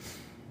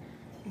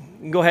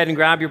You can go ahead and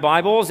grab your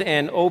Bibles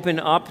and open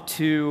up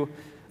to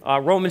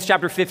Romans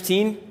chapter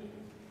 15.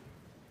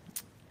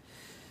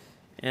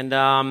 And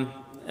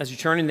as you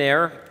turn in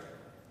there,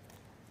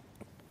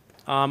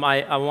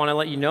 I want to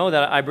let you know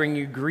that I bring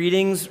you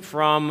greetings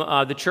from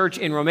the church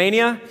in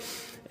Romania,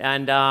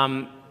 and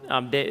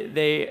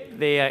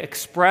they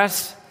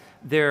express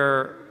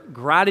their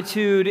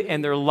gratitude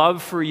and their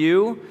love for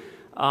you,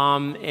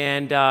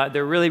 and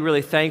they're really,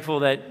 really thankful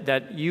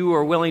that you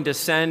are willing to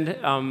send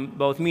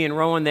both me and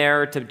Rowan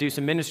there to do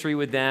some ministry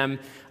with them.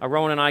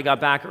 Rowan and I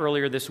got back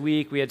earlier this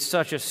week. We had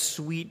such a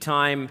sweet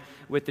time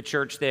with the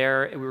church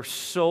there. We were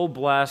so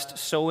blessed,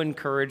 so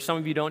encouraged. Some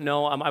of you don't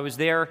know, I was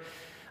there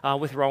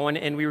with Rowan,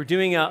 and we were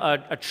doing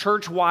a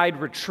church-wide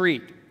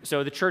retreat.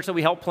 So the church that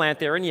we helped plant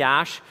there in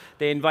Yash,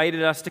 they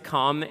invited us to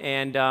come,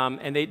 and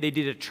they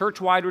did a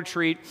church-wide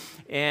retreat,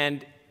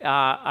 and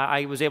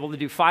I was able to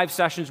do 5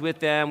 sessions with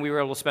them. We were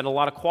able to spend a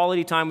lot of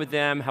quality time with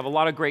them, have a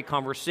lot of great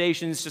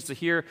conversations, just to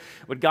hear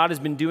what God has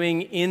been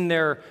doing in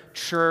their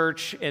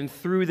church and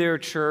through their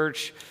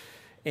church.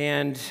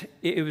 And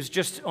it was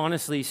just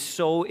honestly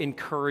so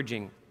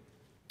encouraging,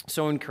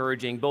 so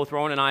encouraging. Both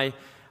Rowan and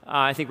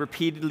I think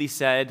repeatedly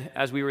said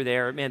as we were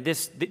there, man,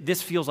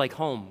 this feels like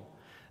home.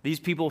 These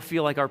people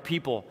feel like our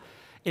people.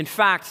 In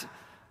fact,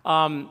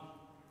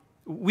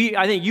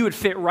 I think you would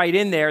fit right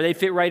in there. They'd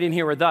fit right in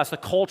here with us. The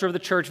culture of the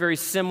church, very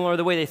similar.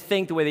 The way they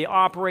think, the way they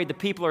operate. The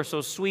people are so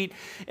sweet.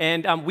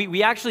 And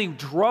we actually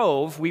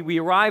drove. We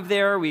arrived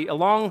there. A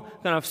long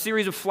kind of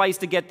series of flights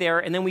to get there.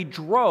 And then we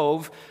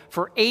drove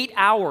for 8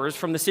 hours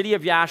from the city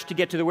of Yash to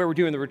get to where we're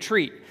doing the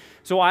retreat.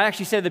 So I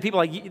actually said to the people,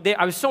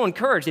 I was so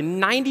encouraged.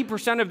 And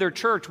 90% of their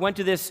church went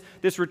to this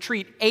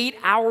retreat 8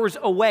 hours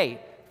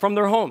away from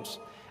their homes.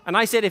 And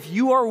I said, if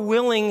you are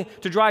willing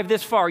to drive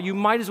this far, you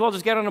might as well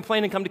just get on a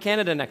plane and come to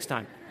Canada next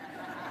time.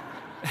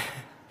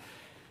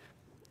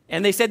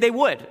 And they said they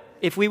would,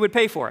 if we would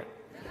pay for it.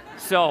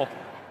 So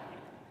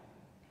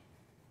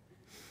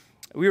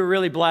we were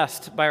really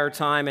blessed by our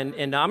time, and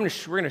we're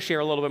going to share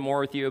a little bit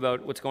more with you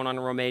about what's going on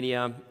in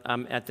Romania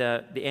at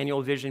the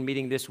annual Vision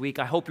meeting this week.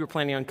 I hope you're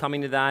planning on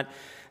coming to that.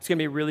 It's going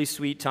to be a really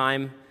sweet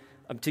time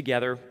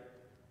together.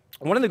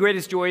 One of the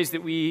greatest joys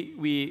that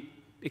we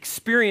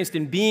experienced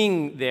in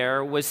being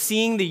there was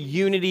seeing the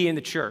unity in the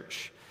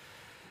church.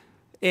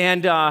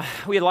 And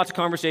we had lots of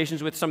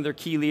conversations with some of their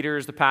key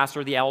leaders, the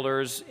pastor, the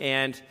elders,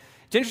 and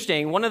it's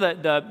interesting, one of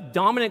the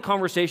dominant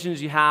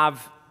conversations you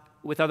have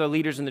with other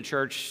leaders in the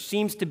church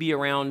seems to be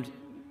around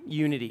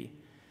unity.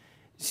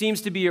 It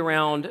seems to be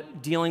around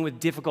dealing with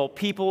difficult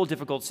people,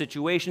 difficult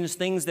situations,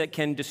 things that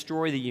can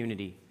destroy the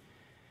unity.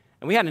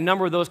 And we had a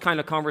number of those kind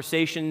of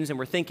conversations, and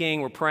we're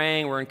thinking, we're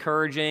praying, we're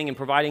encouraging, and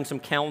providing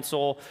some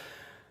counsel.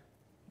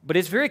 But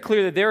it's very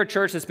clear that they're a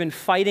church that's been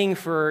fighting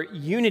for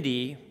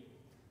unity.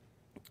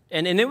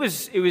 And it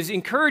was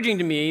encouraging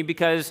to me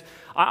because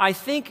I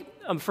think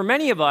for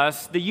many of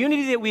us, the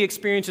unity that we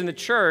experience in the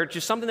church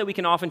is something that we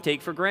can often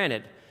take for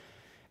granted.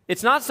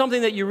 It's not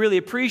something that you really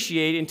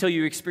appreciate until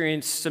you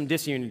experience some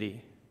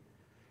disunity.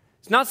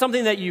 It's not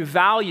something that you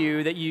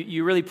value, that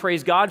you really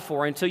praise God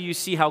for until you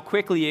see how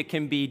quickly it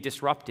can be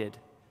disrupted.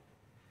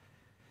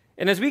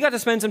 And as we got to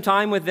spend some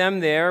time with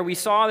them there, we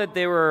saw that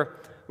they were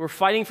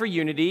fighting for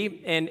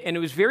unity, and it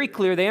was very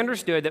clear they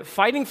understood that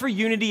fighting for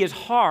unity is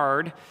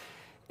hard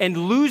and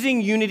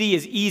losing unity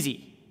is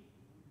easy.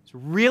 It's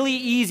really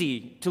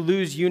easy to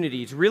lose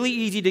unity. It's really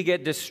easy to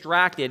get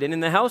distracted. And in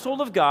the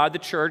household of God, the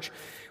church,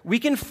 we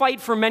can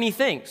fight for many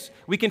things.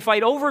 We can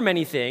fight over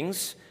many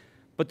things,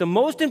 but the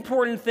most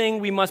important thing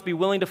we must be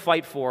willing to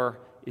fight for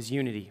is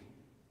unity.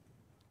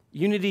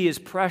 Unity is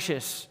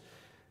precious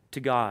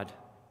to God.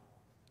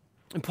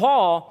 And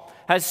Paul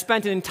has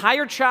spent an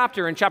entire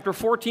chapter in chapter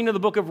 14 of the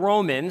book of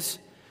Romans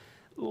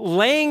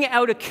laying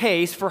out a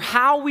case for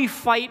how we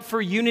fight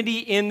for unity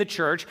in the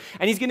church,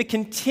 and he's going to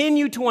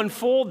continue to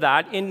unfold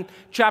that in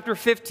chapter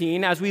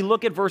 15 as we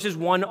look at verses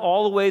 1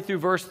 all the way through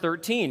verse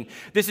 13.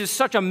 This is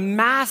such a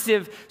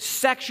massive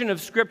section of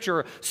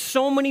Scripture,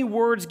 so many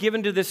words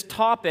given to this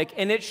topic,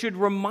 and it should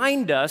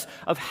remind us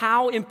of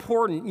how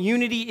important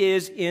unity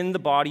is in the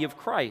body of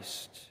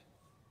Christ.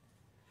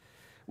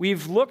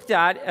 We've looked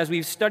at, as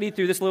we've studied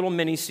through this little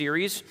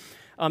mini-series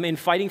in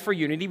Fighting for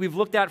Unity, we've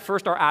looked at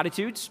first our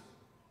attitudes.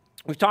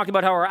 We've talked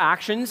about how our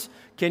actions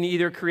can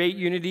either create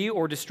unity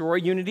or destroy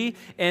unity.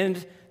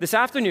 And this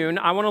afternoon,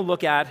 I want to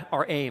look at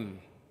our aim.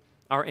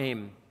 Our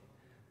aim.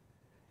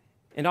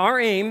 And our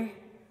aim,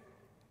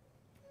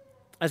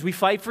 as we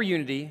fight for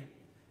unity,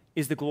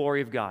 is the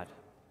glory of God.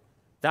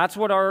 That's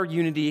what our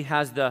unity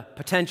has the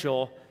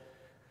potential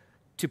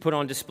to put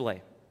on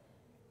display.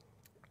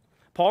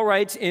 Paul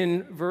writes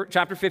in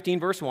chapter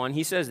 15, verse 1,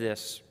 he says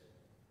this,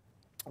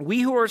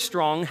 "We who are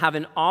strong have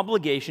an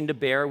obligation to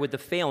bear with the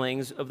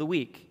failings of the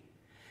weak,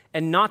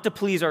 and not to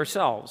please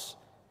ourselves.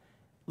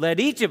 Let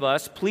each of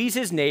us please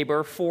his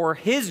neighbor for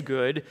his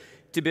good,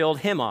 to build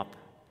him up.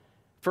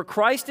 For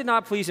Christ did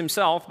not please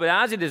himself, but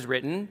as it is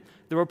written,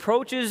 the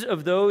reproaches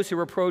of those who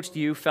reproached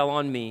you fell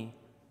on me.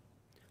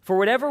 For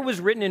whatever was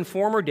written in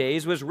former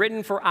days was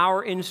written for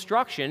our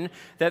instruction,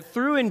 that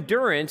through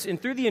endurance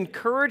and through the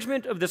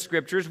encouragement of the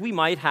Scriptures we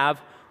might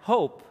have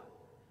hope.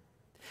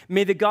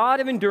 May the God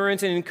of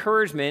endurance and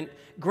encouragement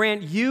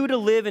grant you to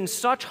live in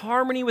such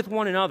harmony with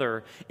one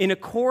another, in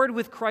accord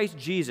with Christ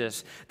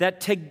Jesus,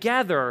 that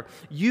together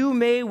you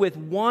may with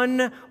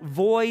one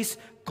voice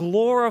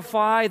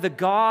glorify the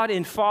God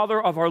and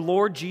Father of our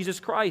Lord Jesus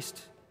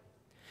Christ.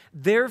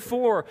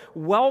 Therefore,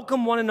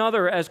 welcome one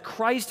another as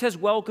Christ has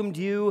welcomed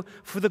you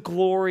for the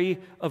glory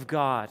of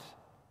God.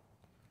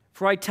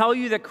 For I tell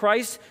you that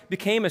Christ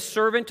became a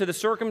servant to the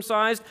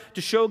circumcised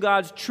to show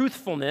God's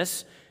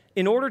truthfulness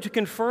in order to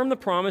confirm the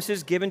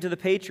promises given to the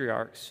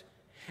patriarchs,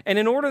 and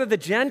in order that the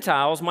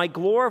Gentiles might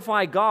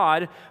glorify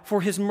God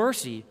for his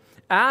mercy.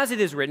 As it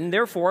is written,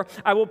 therefore,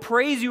 I will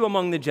praise you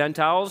among the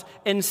Gentiles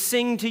and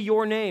sing to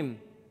your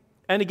name.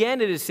 And again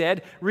it is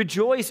said,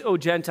 rejoice, O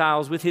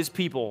Gentiles, with his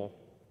people.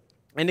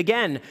 And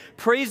again,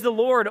 praise the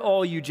Lord,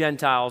 all you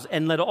Gentiles,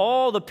 and let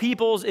all the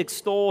peoples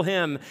extol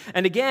him.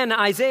 And again,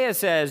 Isaiah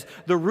says,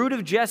 the root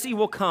of Jesse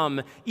will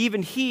come,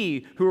 even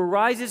he who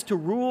arises to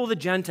rule the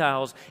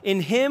Gentiles.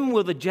 In him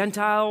will the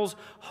Gentiles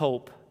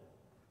hope.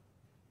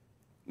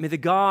 May the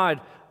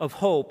God of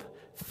hope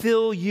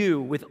fill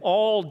you with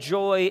all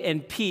joy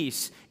and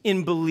peace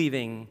in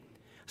believing,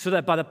 so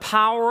that by the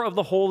power of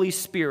the Holy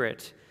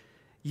Spirit,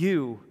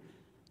 you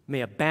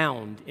may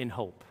abound in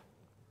hope.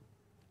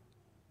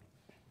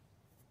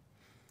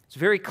 It's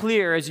very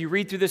clear as you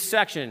read through this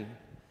section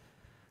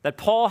that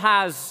Paul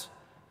has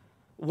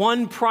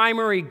one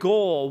primary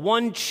goal,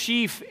 one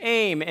chief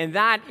aim, and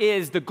that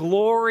is the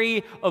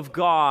glory of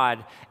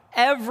God.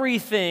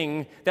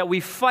 Everything that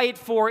we fight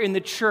for in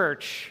the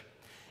church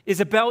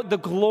is about the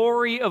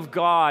glory of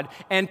God,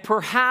 and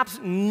perhaps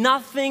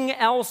nothing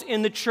else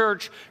in the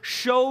church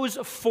shows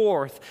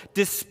forth,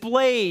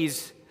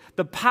 displays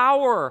the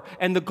power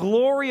and the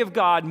glory of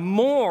God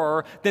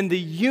more than the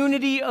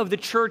unity of the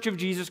church of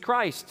Jesus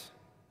Christ.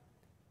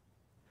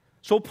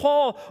 So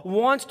Paul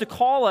wants to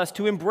call us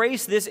to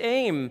embrace this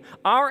aim.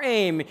 Our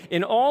aim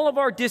in all of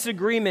our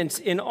disagreements,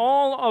 in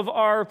all of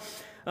our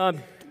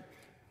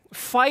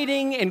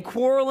fighting and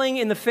quarreling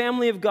in the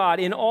family of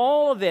God, in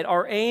all of it,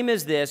 our aim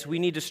is this: we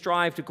need to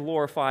strive to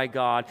glorify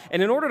God.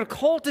 And in order to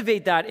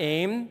cultivate that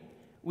aim,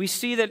 we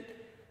see that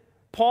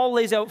Paul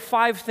lays out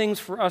 5 things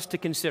for us to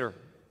consider.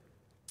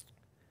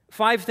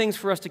 5 things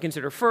for us to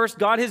consider. First,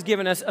 God has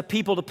given us a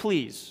people to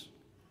please.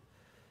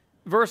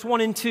 Verse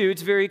 1 and 2,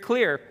 it's very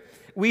clear.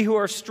 We who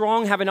are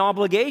strong have an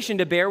obligation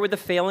to bear with the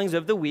failings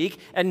of the weak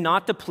and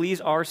not to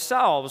please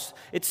ourselves.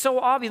 It's so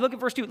obvious. Look at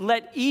verse 2.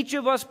 Let each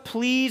of us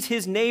please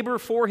his neighbor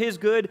for his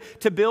good,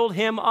 to build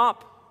him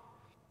up.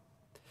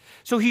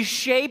 So he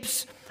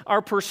shapes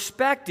our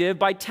perspective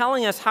by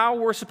telling us how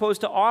we're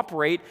supposed to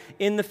operate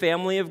in the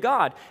family of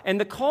God. And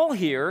the call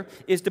here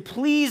is to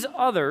please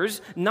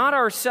others, not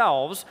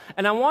ourselves.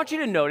 And I want you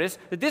to notice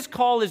that this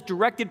call is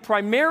directed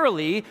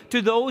primarily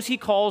to those he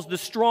calls the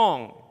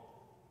strong.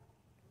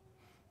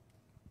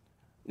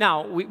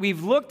 Now,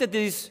 we've looked at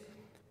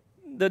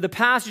the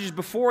passages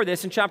before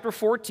this in chapter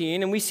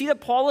 14, and we see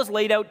that Paul has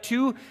laid out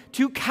two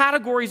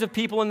categories of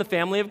people in the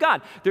family of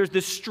God. There's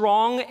the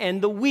strong and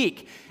the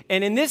weak.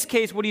 And in this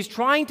case, what he's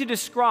trying to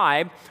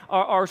describe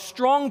are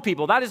strong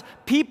people. That is,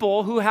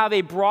 people who have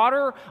a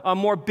broader,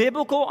 more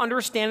biblical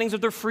understandings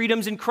of their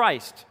freedoms in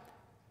Christ.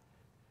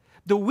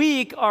 The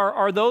weak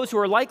are those who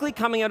are likely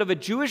coming out of a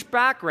Jewish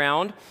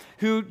background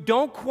who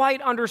don't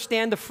quite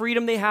understand the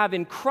freedom they have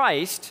in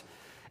Christ,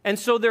 and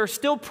so they're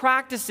still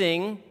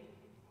practicing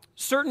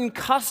certain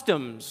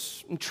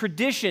customs and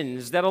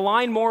traditions that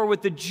align more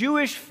with the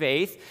Jewish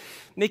faith.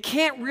 And they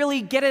can't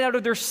really get it out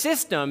of their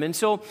system. And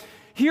so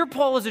here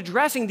Paul is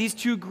addressing these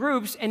two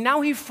groups, and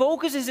now he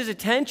focuses his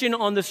attention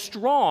on the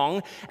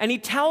strong, and he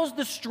tells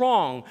the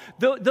strong,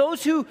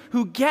 those who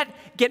get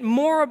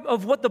more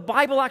of what the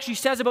Bible actually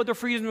says about their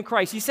freedom in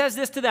Christ. He says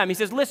this to them. He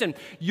says, listen,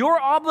 your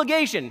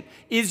obligation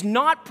is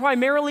not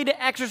primarily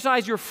to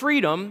exercise your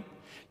freedom.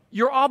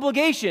 Your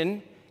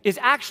obligation is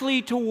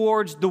actually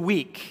towards the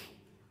weak.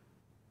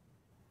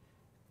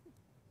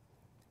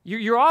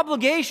 Your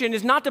obligation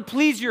is not to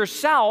please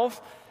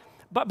yourself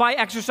by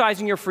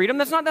exercising your freedom.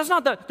 That's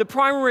not the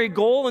primary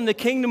goal in the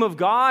kingdom of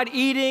God,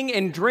 eating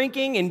and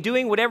drinking and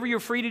doing whatever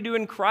you're free to do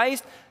in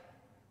Christ.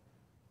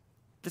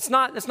 That's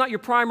not your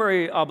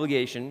primary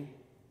obligation.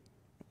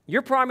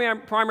 Your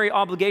primary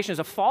obligation as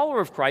a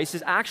follower of Christ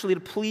is actually to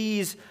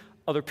please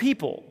other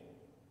people.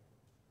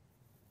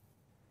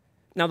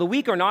 Now, the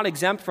weak are not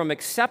exempt from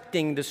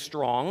accepting the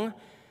strong,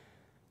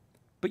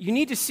 but you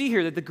need to see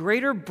here that the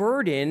greater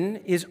burden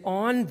is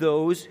on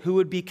those who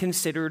would be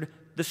considered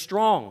the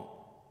strong.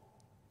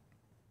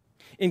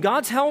 In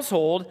God's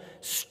household,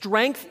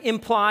 strength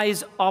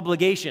implies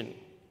obligation.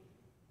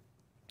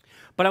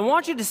 But I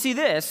want you to see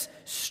this: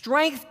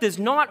 strength does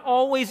not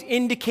always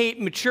indicate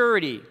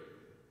maturity.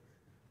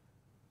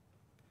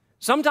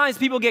 Sometimes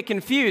people get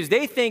confused.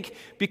 They think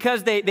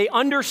because they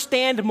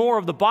understand more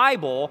of the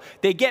Bible,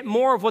 they get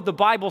more of what the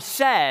Bible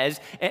says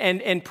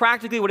and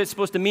practically what it's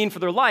supposed to mean for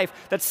their life,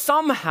 that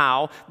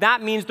somehow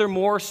that means they're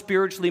more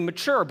spiritually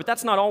mature. But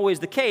that's not always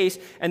the case,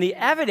 and the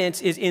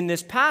evidence is in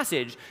this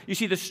passage. You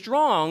see, the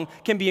strong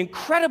can be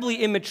incredibly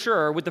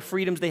immature with the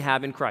freedoms they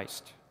have in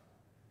Christ.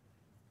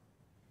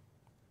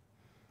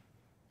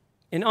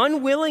 An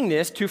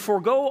unwillingness to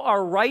forego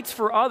our rights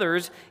for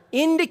others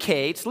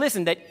indicates,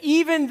 listen, that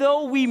even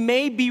though we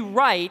may be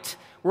right,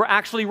 we're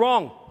actually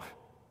wrong.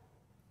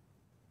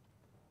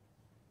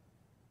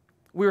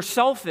 We're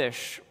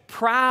selfish,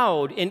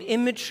 proud, and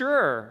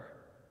immature.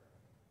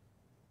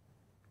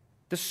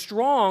 The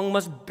strong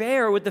must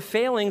bear with the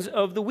failings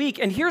of the weak.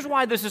 And here's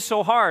why this is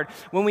so hard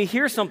when we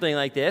hear something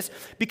like this,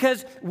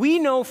 because we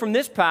know from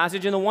this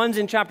passage and the ones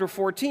in chapter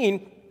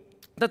 14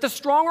 that the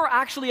strong are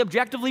actually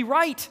objectively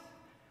right.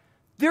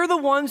 They're the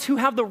ones who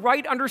have the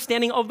right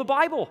understanding of the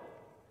Bible.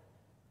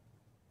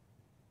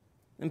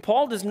 And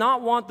Paul does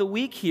not want the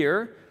weak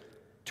here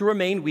to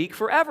remain weak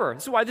forever.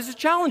 This is why this is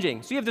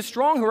challenging. So you have the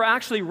strong who are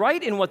actually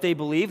right in what they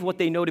believe, what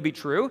they know to be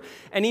true,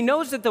 and he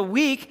knows that the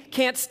weak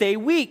can't stay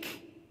weak.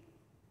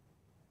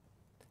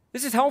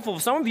 This is helpful.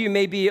 Some of you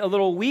may be a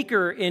little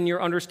weaker in your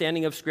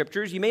understanding of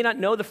scriptures. You may not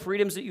know the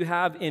freedoms that you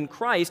have in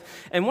Christ.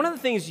 And one of the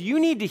things you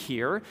need to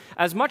hear,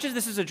 as much as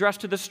this is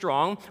addressed to the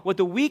strong, what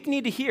the weak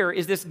need to hear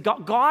is this: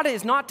 God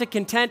is not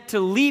content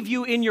to leave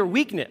you in your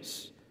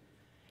weakness.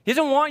 He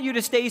doesn't want you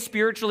to stay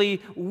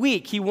spiritually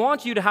weak. He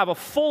wants you to have a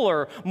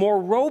fuller,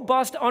 more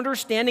robust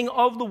understanding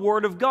of the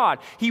Word of God.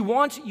 He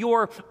wants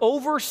your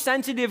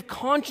oversensitive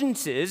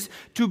consciences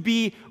to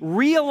be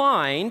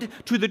realigned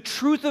to the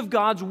truth of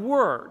God's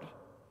Word.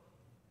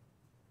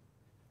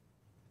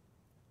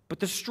 But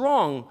the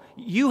strong,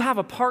 you have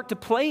a part to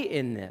play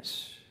in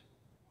this.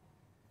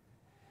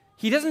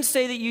 He doesn't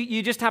say that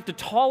you just have to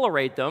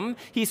tolerate them.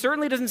 He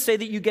certainly doesn't say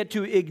that you get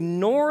to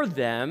ignore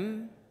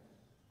them.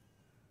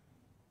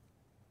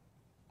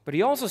 But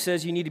he also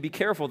says you need to be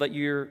careful that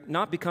you're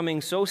not becoming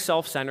so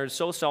self-centered,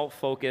 so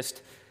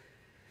self-focused,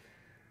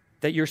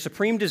 that your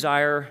supreme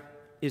desire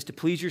is to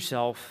please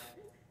yourself.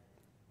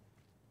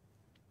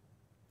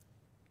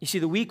 You see,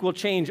 the weak will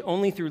change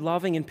only through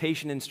loving and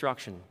patient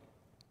instruction.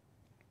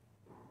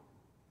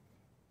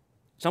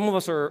 Some of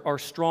us are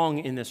strong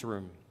in this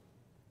room.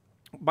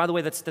 By the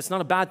way, that's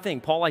not a bad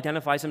thing. Paul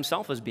identifies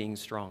himself as being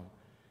strong.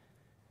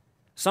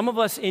 Some of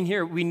us in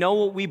here, we know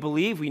what we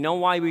believe. We know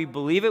why we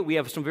believe it. We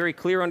have some very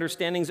clear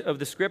understandings of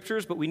the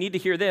scriptures, but we need to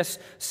hear this.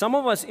 Some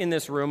of us in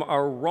this room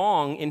are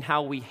wrong in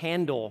how we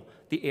handle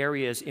the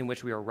areas in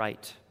which we are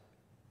right.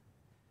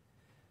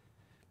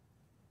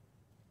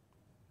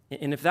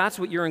 And if that's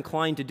what you're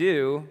inclined to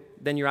do,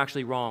 then you're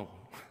actually wrong.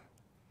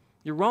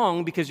 You're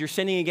wrong because you're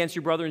sinning against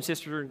your brother and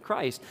sister in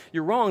Christ.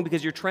 You're wrong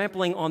because you're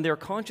trampling on their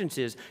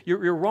consciences.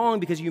 You're wrong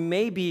because you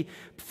may be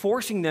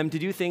forcing them to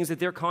do things that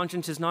their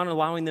conscience is not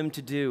allowing them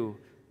to do.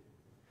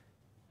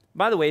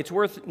 By the way, it's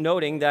worth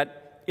noting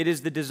that it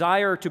is the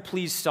desire to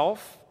please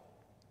self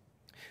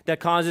that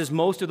causes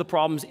most of the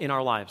problems in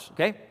our lives,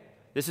 okay?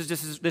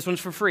 This one's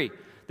for free.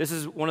 This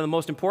is one of the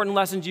most important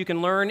lessons you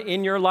can learn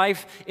in your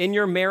life, in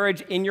your marriage,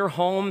 in your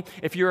home.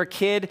 If you're a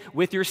kid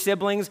with your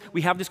siblings,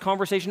 we have this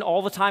conversation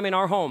all the time in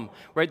our home,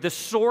 right? The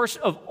source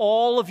of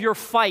all of your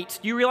fights.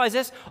 Do you realize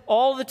this?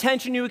 All the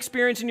tension you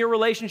experience in your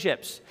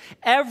relationships.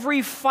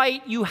 Every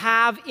fight you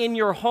have in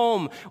your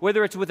home,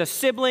 whether it's with a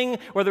sibling,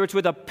 whether it's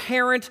with a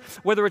parent,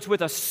 whether it's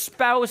with a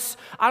spouse,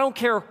 I don't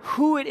care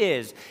who it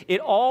is. It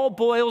all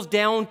boils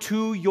down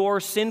to your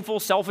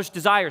sinful, selfish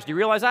desires. Do you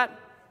realize that?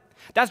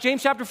 That's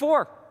James chapter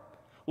 4.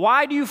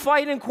 Why do you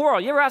fight and quarrel?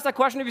 You ever ask that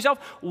question of yourself?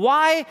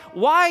 Why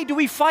do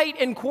we fight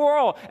and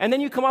quarrel? And then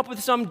you come up with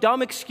some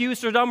dumb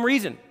excuse or dumb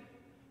reason.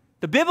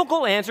 The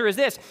biblical answer is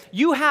this: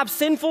 you have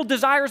sinful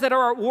desires that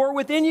are at war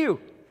within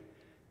you.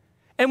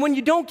 And when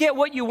you don't get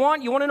what you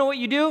want to know what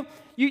you do?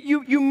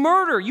 You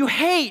murder, you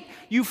hate,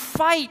 you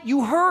fight,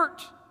 you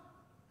hurt.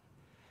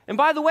 And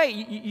by the way,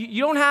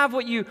 you don't have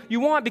what you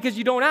want because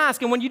you don't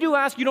ask. And when you do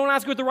ask, you don't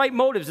ask with the right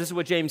motives. This is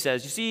what James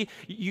says. You see,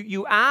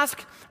 you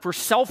ask for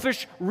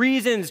selfish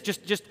reasons.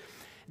 Just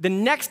the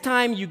next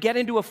time you get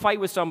into a fight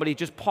with somebody,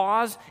 just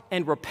pause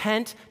and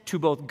repent to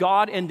both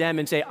God and them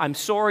and say, I'm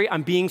sorry,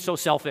 I'm being so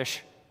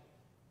selfish.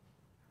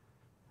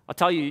 I'll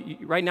tell you,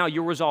 right now,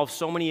 you'll resolve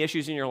so many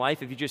issues in your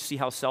life if you just see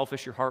how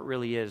selfish your heart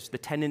really is. The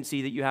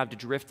tendency that you have to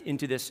drift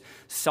into this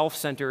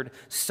self-centered,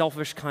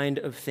 selfish kind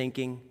of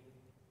thinking.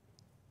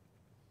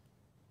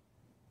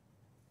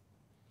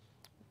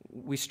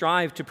 We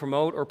strive to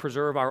promote or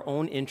preserve our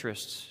own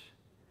interests.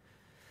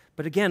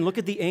 But again, look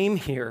at the aim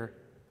here.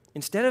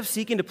 Instead of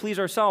seeking to please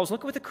ourselves,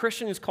 look at what the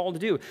Christian is called to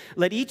do.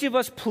 Let each of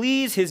us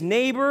please his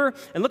neighbor,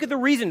 and look at the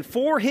reason: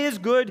 for his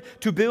good,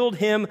 to build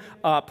him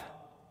up.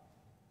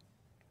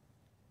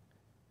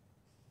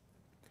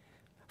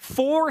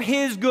 For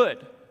his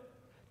good,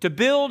 to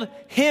build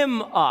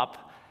him up.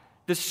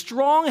 The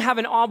strong have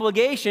an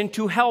obligation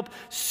to help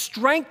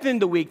strengthen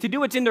the weak, to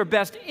do what's in their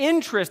best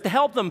interest, to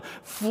help them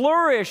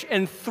flourish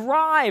and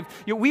thrive.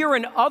 We are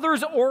an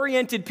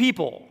others-oriented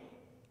people.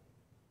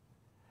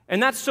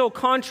 And that's so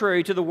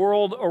contrary to the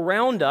world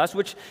around us,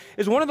 which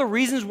is one of the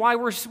reasons why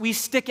we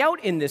stick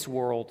out in this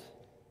world.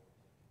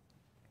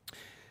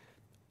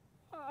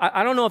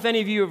 I don't know if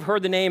any of you have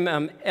heard the name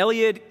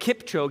Eliud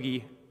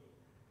Kipchoge.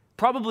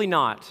 Probably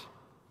not.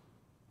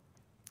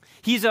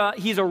 He's a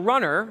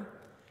runner.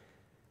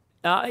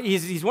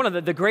 He's one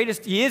of the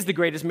greatest, he is the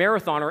greatest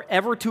marathoner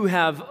ever to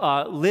have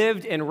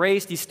lived and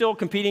raced. He's still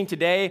competing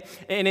today.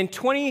 And in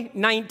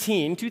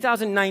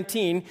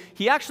 2019,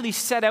 he actually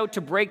set out to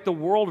break the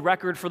world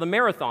record for the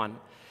marathon.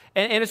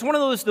 And it's one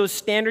of those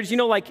standards,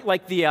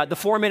 like the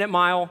 4-minute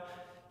mile.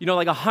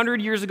 Like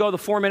 100 years ago, the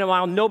 4-minute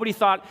mile, nobody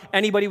thought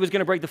anybody was going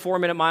to break the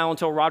 4-minute mile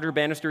until Roger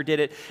Bannister did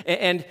it.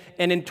 And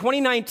in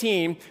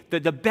 2019, the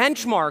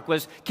benchmark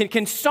was,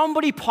 can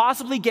somebody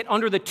possibly get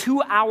under the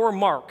 2-hour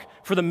mark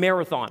for the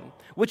marathon,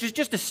 which is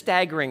just a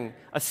staggering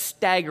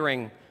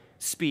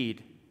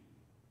speed.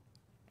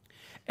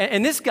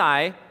 And this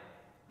guy,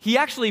 he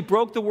actually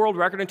broke the world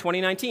record in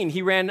 2019.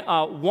 He ran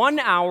 1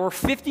 hour,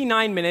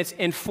 59 minutes,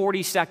 and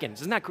 40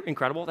 seconds. Isn't that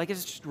incredible?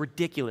 It's just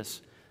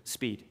ridiculous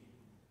speed.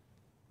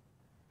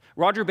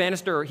 Roger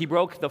Bannister, he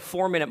broke the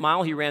 4-minute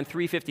mile. He ran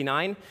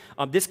 3:59.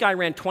 This guy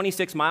ran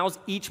 26 miles.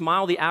 Each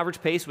mile, the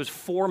average pace was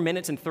 4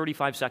 minutes and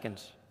 35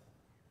 seconds.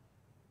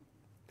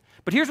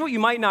 But here's what you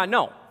might not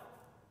know.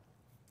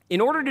 In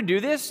order to do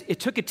this,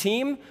 it took a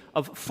team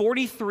of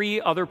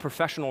 43 other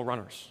professional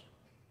runners.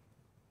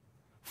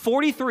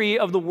 43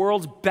 of the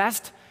world's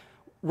best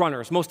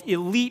runners, most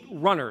elite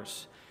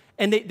runners.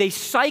 And they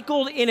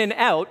cycled in and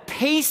out,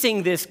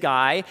 pacing this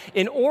guy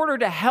in order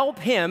to help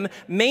him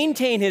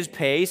maintain his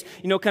pace,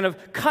 kind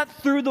of cut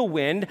through the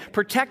wind,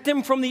 protect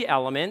him from the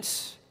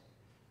elements.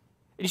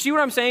 And you see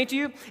what I'm saying to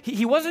you?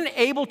 He wasn't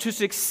able to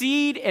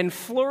succeed and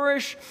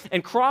flourish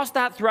and cross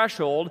that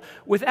threshold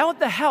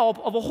without the help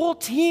of a whole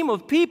team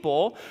of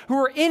people who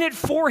were in it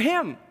for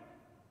him,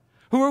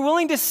 who were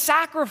willing to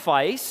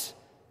sacrifice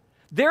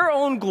their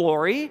own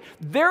glory,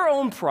 their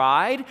own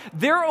pride,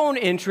 their own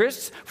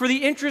interests for the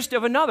interest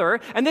of another.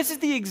 And this is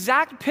the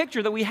exact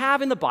picture that we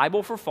have in the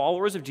Bible for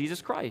followers of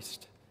Jesus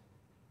Christ.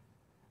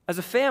 As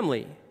a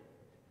family,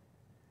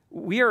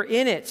 we are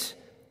in it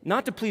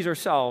not to please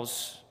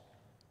ourselves.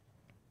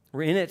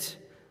 We're in it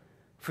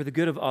for the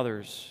good of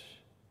others,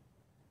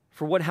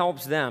 for what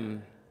helps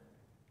them.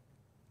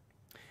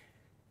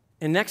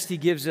 And next, he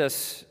gives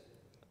us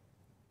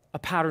a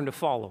pattern to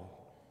follow.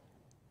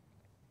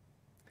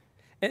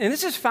 And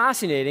this is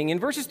fascinating. In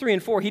verses 3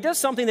 and 4, he does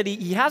something that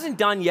he hasn't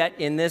done yet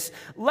in this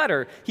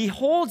letter. He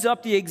holds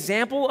up the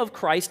example of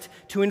Christ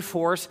to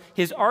enforce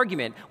his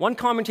argument. One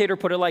commentator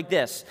put it like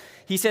this.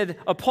 He said,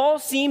 Paul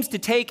seems to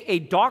take a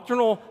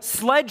doctrinal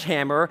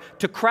sledgehammer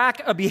to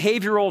crack a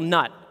behavioral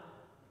nut.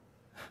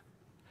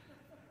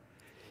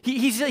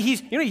 He's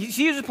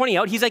pointing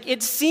out, he's like,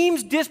 it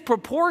seems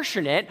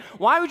disproportionate.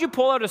 Why would you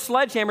pull out a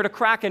sledgehammer to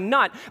crack a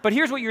nut? But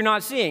here's what you're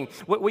not seeing.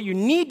 What you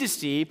need to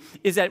see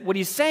is that what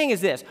he's saying is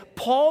this.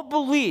 Paul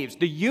believes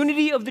the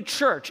unity of the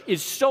church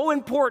is so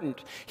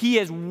important. He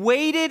has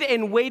waited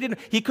and waited.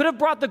 He could have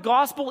brought the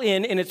gospel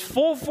in its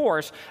full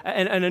force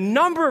and a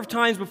number of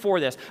times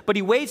before this, but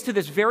he waits to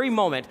this very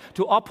moment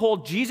to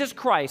uphold Jesus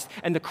Christ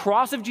and the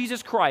cross of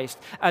Jesus Christ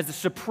as the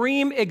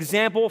supreme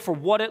example for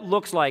what it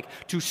looks like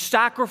to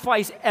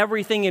sacrifice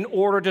everything in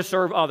order to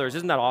serve others.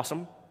 Isn't that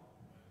awesome?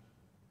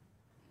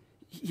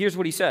 Here's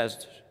what he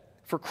says.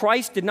 For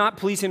Christ did not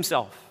please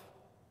himself,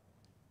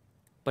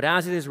 but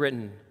as it is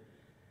written,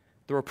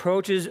 the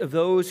reproaches of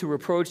those who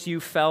reproached you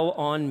fell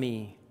on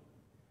me.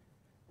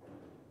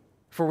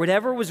 For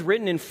whatever was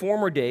written in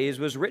former days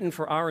was written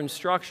for our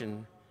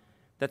instruction,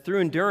 that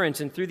through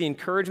endurance and through the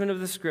encouragement of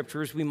the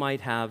Scriptures we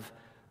might have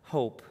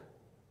hope.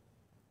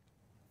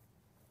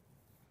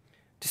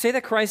 To say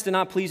that Christ did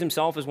not please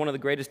himself is one of the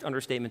greatest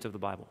understatements of the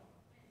Bible.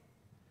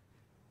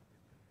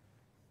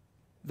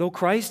 Though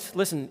Christ,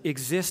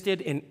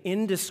 existed in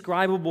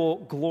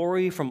indescribable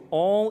glory from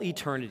all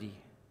eternity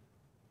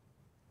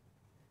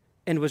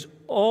and was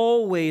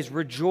always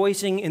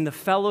rejoicing in the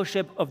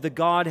fellowship of the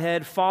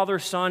Godhead, Father,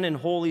 Son, and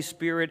Holy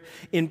Spirit,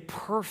 in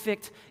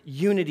perfect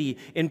unity,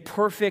 in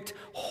perfect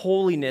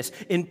holiness,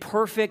 in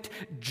perfect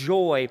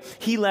joy,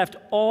 he left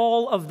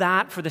all of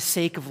that for the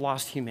sake of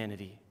lost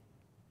humanity.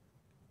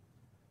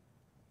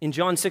 In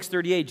John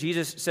 6:38,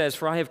 Jesus says,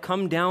 "For I have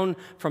come down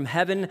from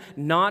heaven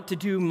not to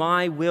do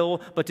my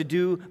will, but to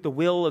do the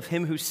will of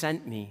him who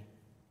sent me."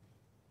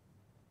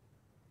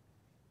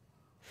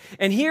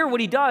 And here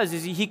what he does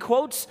is he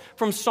quotes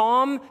from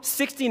Psalm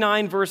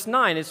 69, verse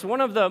 9. It's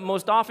one of the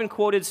most often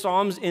quoted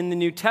psalms in the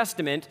New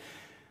Testament.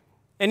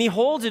 And he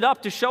holds it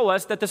up to show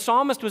us that the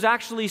psalmist was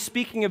actually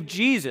speaking of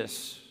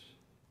Jesus.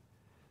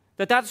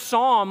 That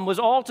psalm was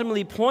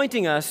ultimately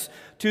pointing us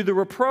to the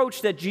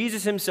reproach that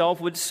Jesus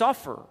himself would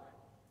suffer.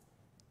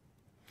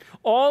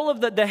 All of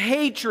the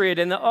hatred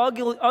and the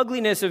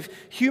ugliness of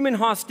human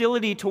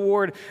hostility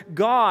toward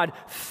God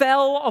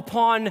fell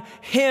upon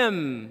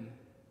him.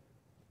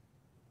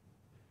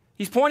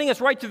 He's pointing us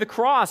right to the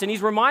cross, and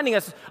he's reminding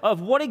us of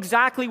what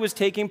exactly was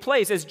taking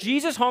place. As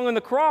Jesus hung on the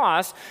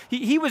cross,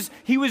 he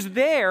was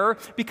there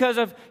because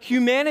of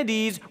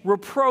humanity's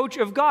reproach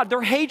of God,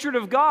 their hatred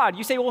of God.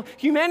 You say, well,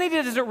 humanity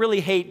doesn't really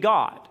hate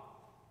God.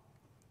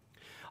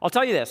 I'll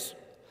tell you this.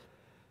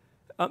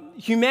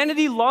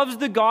 Humanity loves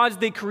the gods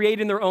they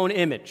create in their own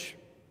image.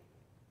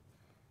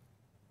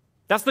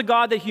 That's the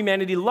God that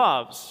humanity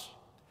loves.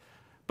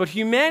 But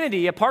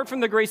humanity, apart from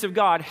the grace of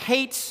God,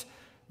 hates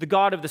the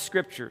God of the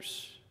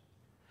Scriptures.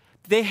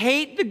 They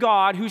hate the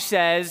God who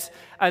says,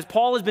 as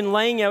Paul has been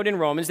laying out in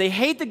Romans, they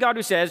hate the God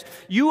who says,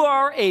 you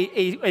are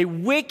a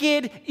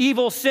wicked,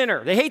 evil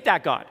sinner. They hate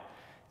that God.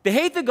 They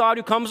hate the God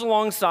who comes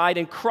alongside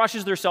and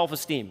crushes their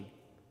self-esteem,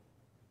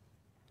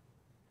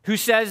 who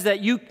says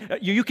that you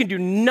can do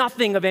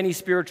nothing of any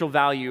spiritual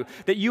value,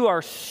 that you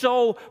are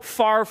so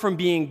far from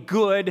being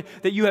good,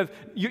 that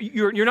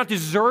you're not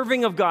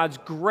deserving of God's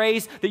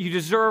grace, that you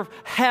deserve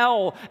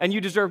hell, and you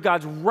deserve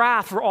God's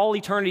wrath for all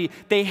eternity.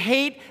 They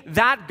hate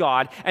that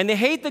God, and they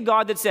hate the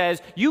God that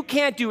says, you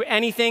can't do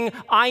anything,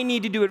 I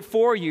need to do it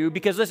for you,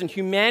 because listen,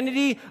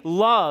 humanity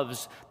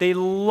they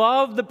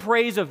love the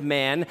praise of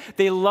man,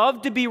 they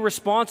love to be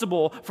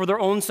responsible for their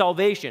own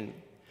salvation.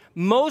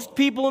 Most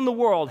people in the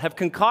world have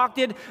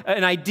concocted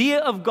an idea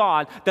of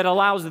God that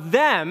allows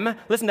them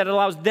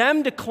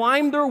to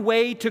climb their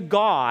way to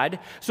God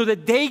so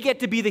that they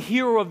get to be the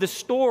hero of the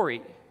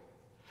story.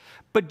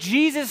 But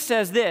Jesus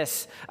says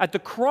this, at the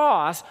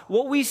cross,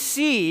 what we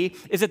see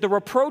is that the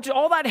reproach,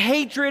 all that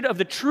hatred of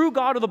the true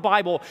God of the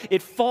Bible,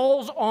 it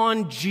falls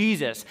on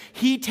Jesus.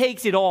 He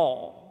takes it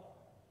all.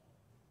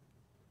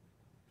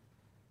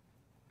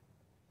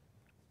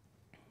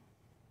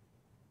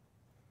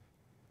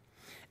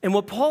 And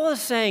what Paul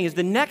is saying is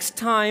the next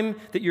time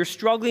that you're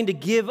struggling to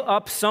give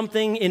up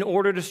something in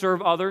order to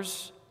serve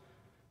others,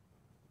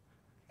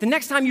 the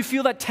next time you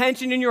feel that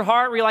tension in your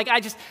heart where you're like,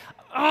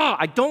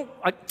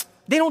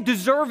 they don't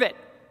deserve it.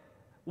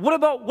 What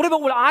about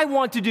what I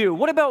want to do?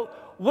 What about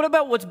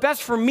what's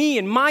best for me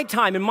and my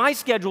time and my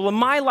schedule and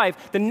my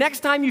life? The next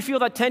time you feel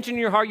that tension in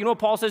your heart, you know what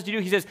Paul says to do?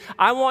 He says,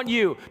 I want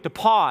you to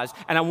pause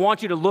and I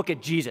want you to look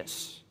at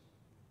Jesus.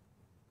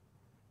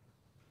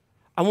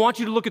 I want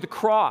you to look at the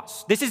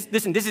cross. This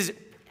is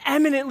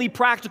eminently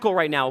practical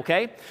right now,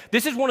 okay?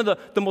 This is one of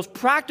the most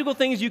practical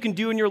things you can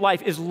do in your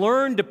life is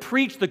learn to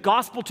preach the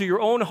gospel to your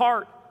own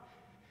heart.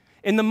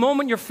 In the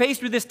moment you're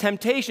faced with this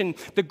temptation,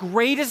 the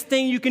greatest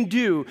thing you can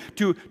do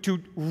to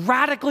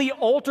radically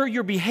alter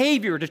your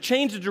behavior, to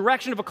change the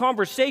direction of a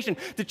conversation,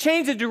 to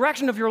change the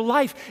direction of your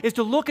life, is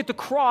to look at the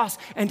cross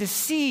and to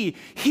see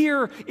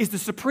here is the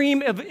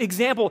supreme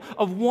example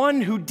of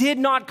one who did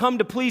not come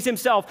to please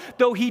himself,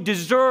 though he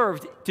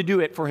deserved to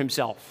do it for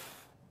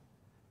himself.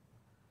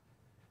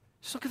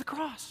 Just look at the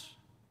cross.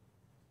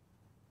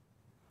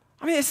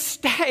 I mean,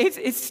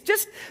 it's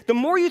just, the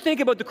more you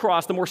think about the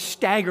cross, the more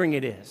staggering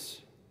it is.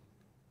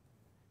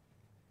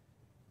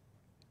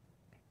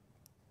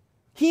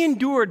 He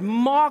endured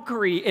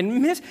mockery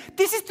and This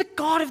is the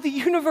God of the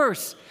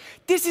universe.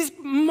 This is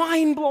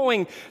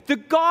mind-blowing. The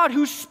God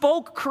who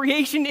spoke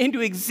creation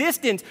into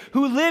existence,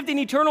 who lived in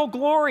eternal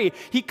glory.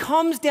 He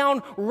comes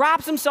down,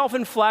 wraps himself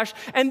in flesh,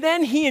 and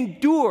then he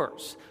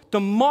endures the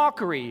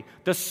mockery,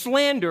 the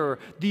slander,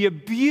 the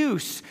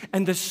abuse,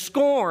 and the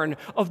scorn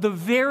of the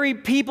very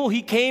people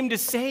he came to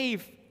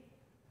save.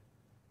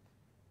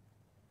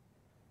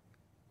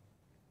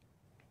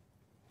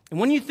 And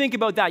when you think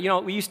about that,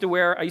 I used to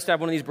have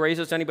one of these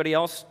bracelets. Anybody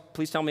else?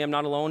 Please tell me I'm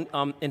not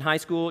alone. In high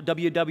school,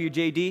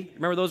 WWJD.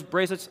 Remember those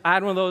bracelets? I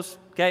had one of those,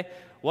 okay?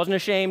 Wasn't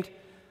ashamed. It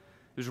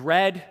was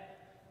red.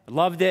 I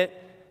loved it.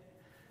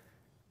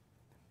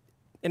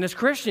 And as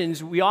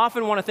Christians, we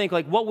often want to think,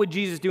 like, what would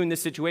Jesus do in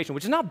this situation?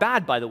 Which is not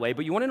bad, by the way,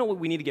 but you want to know what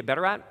we need to get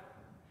better at?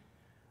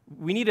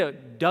 We need a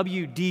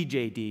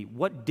WDJD.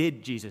 What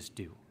did Jesus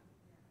do?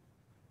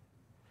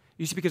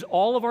 You see, because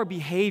all of our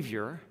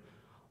behavior,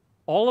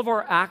 all of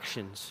our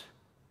actions,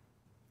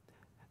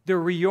 they're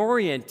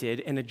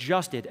reoriented and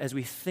adjusted as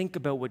we think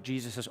about what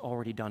Jesus has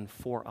already done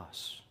for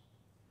us.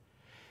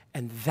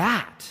 And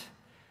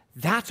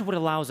that's what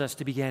allows us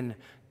to begin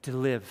to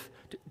live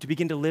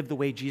the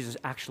way Jesus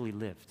actually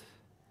lived,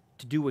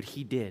 to do what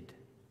he did.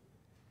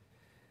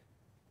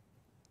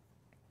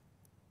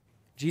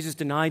 Jesus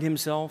denied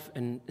himself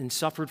and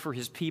suffered for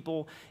his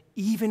people,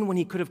 even when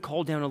he could have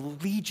called down a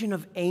legion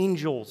of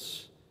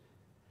angels.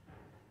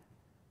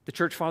 The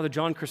church father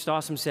John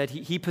Chrysostom said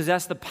he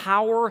possessed the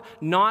power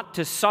not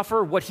to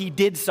suffer what he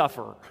did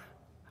suffer.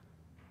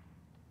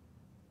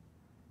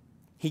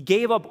 He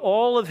gave up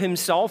all of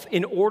himself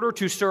in order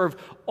to serve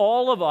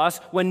all of us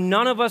when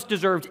none of us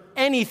deserved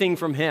anything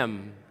from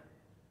him.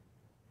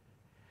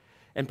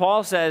 And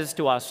Paul says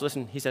to us,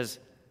 listen, he says,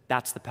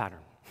 that's the pattern.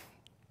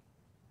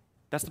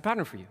 That's the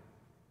pattern for you.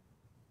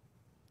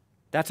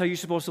 That's how you're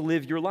supposed to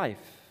live your life.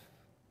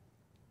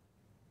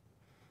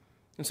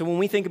 And so when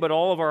we think about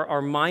all of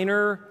our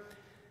minor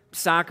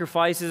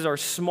sacrifices, our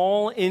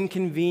small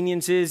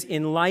inconveniences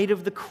in light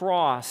of the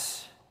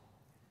cross,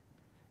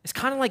 it's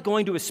kind of like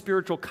going to a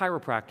spiritual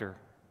chiropractor.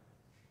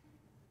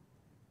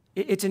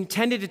 It's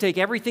intended to take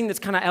everything that's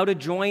kind of out of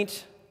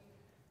joint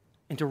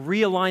and to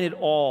realign it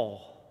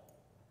all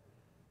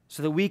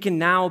so that we can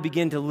now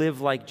begin to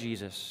live like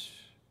Jesus.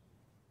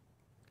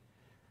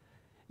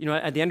 You know,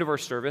 at the end of our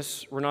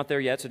service, we're not there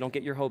yet, so don't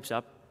get your hopes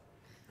up.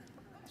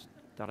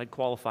 Thought I'd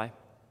qualify.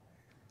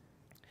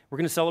 We're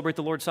going to celebrate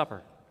the Lord's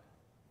Supper.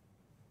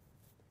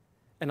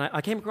 And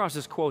I came across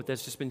this quote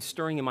that's just been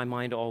stirring in my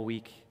mind all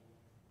week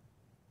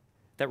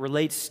that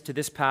relates to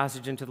this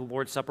passage and to the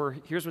Lord's Supper.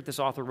 Here's what this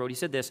author wrote. He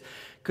said this: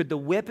 "Could the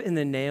whip and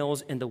the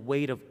nails and the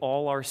weight of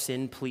all our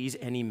sin please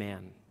any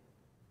man?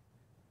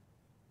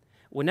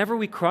 Whenever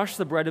we crush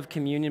the bread of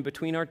communion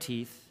between our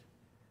teeth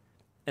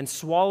and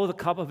swallow the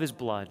cup of his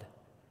blood,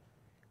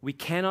 we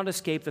cannot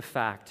escape the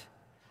fact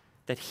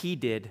that he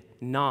did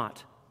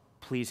not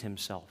please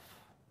himself."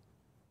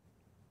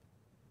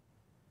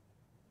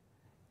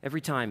 Every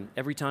time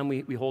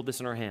we hold this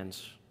in our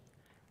hands,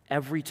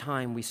 every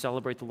time we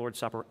celebrate the Lord's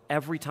Supper,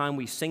 every time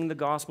we sing the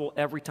gospel,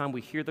 every time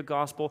we hear the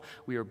gospel,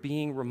 we are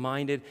being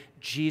reminded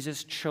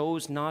Jesus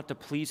chose not to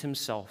please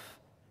himself.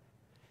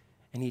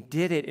 And he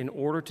did it in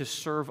order to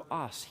serve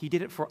us. He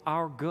did it for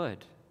our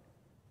good.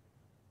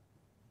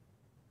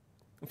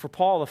 And for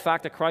Paul, the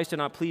fact that Christ did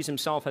not please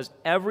himself has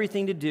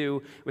everything to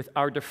do with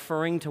our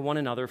deferring to one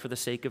another for the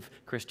sake of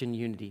Christian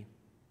unity.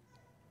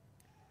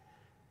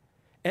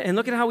 And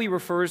look at how he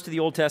refers to the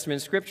Old Testament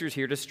scriptures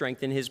here to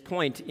strengthen his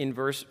point in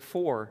verse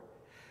 4.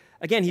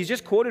 Again, he's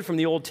just quoted from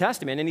the Old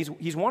Testament, and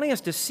he's wanting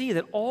us to see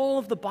that all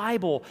of the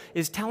Bible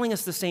is telling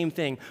us the same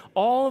thing.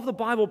 All of the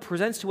Bible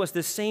presents to us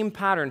this same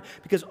pattern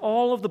because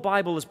all of the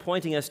Bible is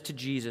pointing us to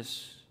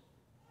Jesus.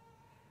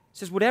 It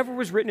says, whatever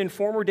was written in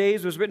former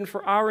days was written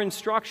for our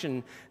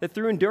instruction, that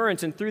through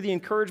endurance and through the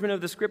encouragement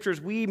of the scriptures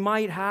we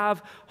might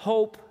have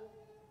hope.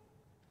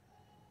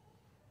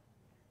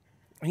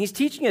 And he's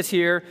teaching us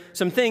here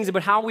some things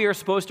about how we are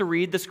supposed to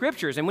read the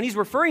scriptures. And what he's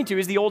referring to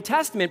is the Old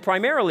Testament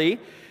primarily.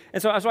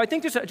 And so I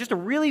think there's just a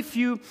really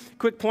few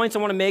quick points I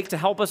want to make to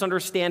help us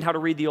understand how to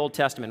read the Old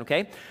Testament,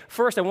 okay?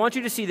 First, I want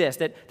you to see this,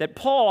 that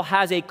Paul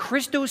has a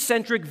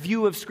Christocentric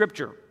view of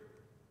Scripture,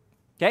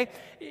 okay?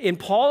 In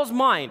Paul's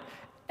mind,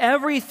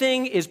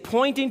 everything is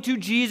pointing to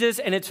Jesus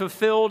and it's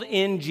fulfilled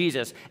in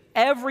Jesus.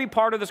 Every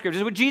part of the scripture.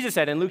 This is what Jesus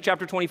said in Luke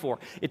chapter 24.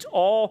 It's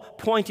all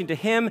pointing to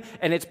him,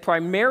 and it's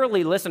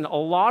primarily, listen, a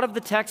lot of the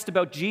text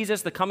about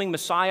Jesus, the coming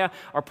Messiah,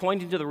 are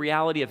pointing to the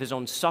reality of his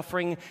own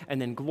suffering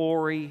and then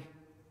glory.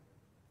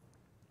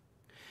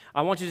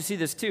 I want you to see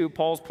this too.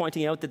 Paul's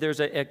pointing out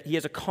that he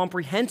has a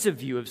comprehensive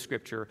view of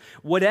Scripture.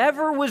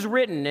 Whatever was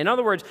written, in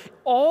other words,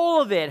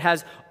 all of it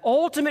has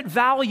ultimate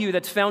value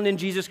that's found in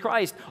Jesus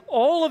Christ.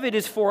 All of it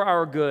is for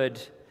our good.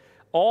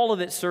 All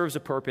of it serves a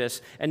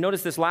purpose. And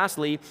notice this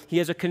lastly, he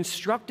has a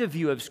constructive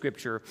view of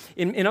Scripture.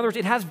 In other words,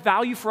 it has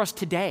value for us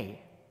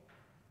today.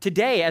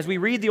 Today, as we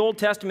read the Old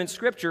Testament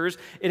scriptures,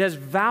 it has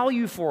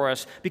value for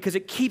us because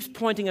it keeps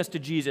pointing us to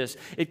Jesus.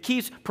 It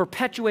keeps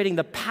perpetuating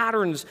the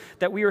patterns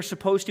that we are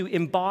supposed to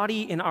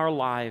embody in our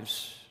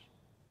lives.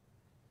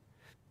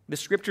 The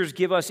scriptures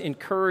give us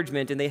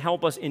encouragement and they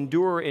help us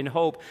endure in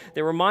hope.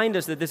 They remind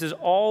us that this has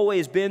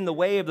always been the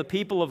way of the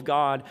people of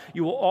God.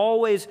 You will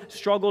always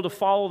struggle to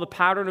follow the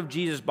pattern of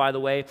Jesus, by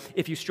the way,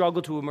 if you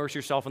struggle to immerse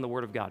yourself in the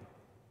Word of God.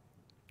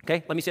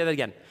 Okay, let me say that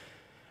again.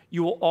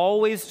 You will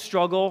always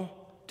struggle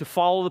to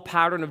follow the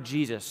pattern of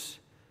Jesus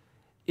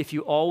if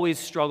you always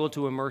struggle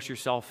to immerse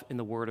yourself in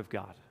the Word of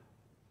God.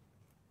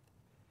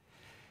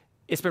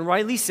 It's been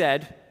rightly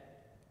said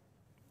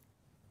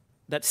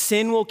that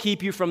sin will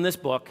keep you from this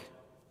book,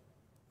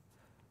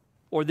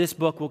 or this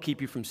book will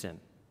keep you from sin.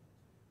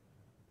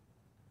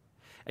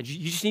 And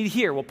you just need to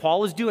hear what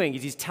Paul is doing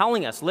is he's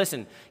telling us,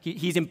 listen,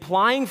 he's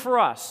implying for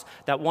us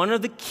that one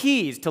of the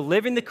keys to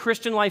living the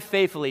Christian life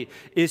faithfully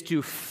is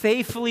to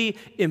faithfully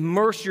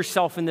immerse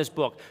yourself in this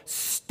book.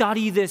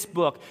 Study this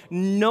book.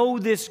 Know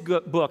this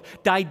book.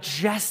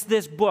 Digest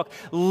this book.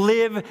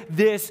 Live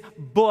this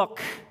book.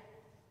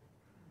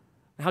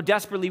 How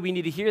desperately we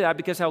need to hear that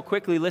because how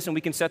quickly, listen,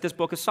 we can set this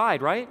book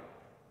aside, right?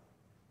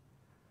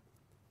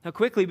 How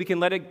quickly we can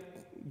let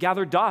it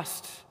gather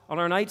dust on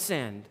our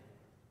nightstand.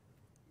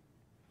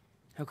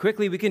 How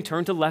quickly we can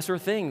turn to lesser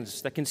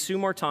things that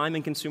consume our time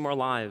and consume our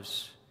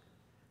lives.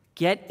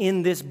 Get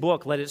in this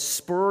book. Let it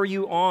spur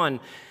you on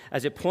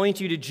as it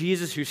points you to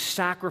Jesus who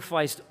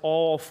sacrificed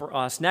all for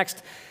us.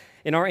 Next,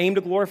 in our aim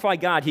to glorify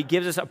God, he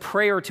gives us a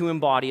prayer to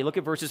embody. Look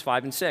at verses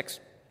 5 and 6.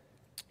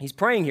 He's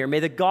praying here, may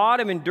the God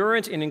of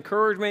endurance and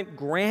encouragement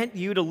grant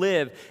you to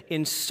live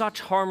in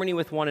such harmony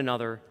with one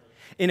another,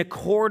 in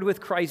accord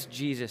with Christ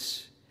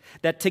Jesus,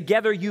 that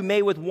together you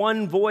may with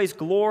one voice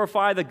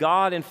glorify the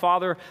God and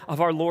Father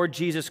of our Lord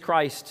Jesus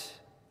Christ.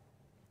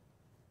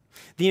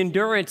 The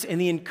endurance and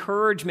the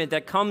encouragement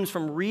that comes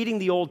from reading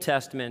the Old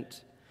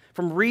Testament,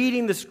 from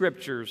reading the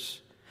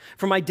Scriptures,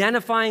 from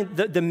identifying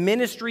the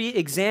ministry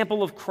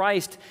example of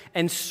Christ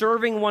and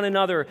serving one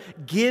another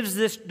gives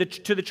this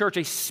to the church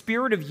a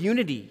spirit of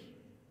unity.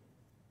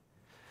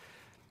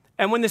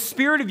 And when the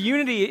spirit of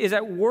unity is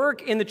at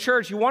work in the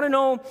church, you want to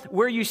know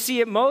where you see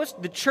it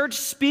most? The church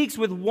speaks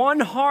with one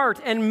heart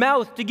and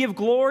mouth to give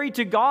glory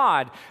to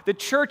God. The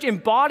church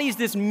embodies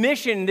this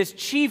mission, this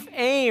chief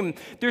aim.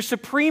 Their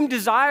supreme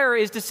desire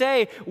is to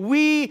say,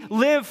 we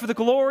live for the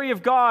glory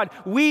of God.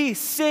 We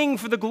sing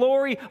for the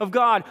glory of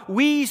God.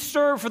 We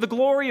serve for the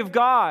glory of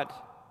God.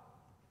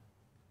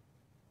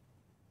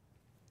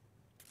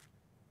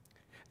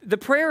 The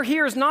prayer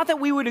here is not that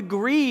we would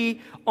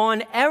agree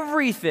on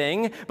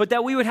everything, but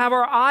that we would have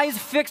our eyes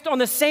fixed on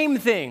the same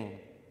thing.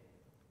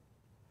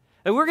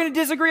 And we're going to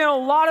disagree on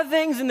a lot of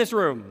things in this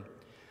room.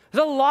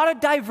 There's a lot of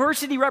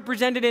diversity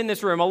represented in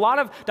this room, a lot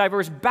of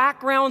diverse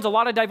backgrounds, a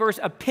lot of diverse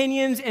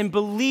opinions and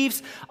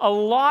beliefs, a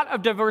lot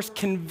of diverse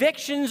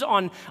convictions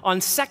on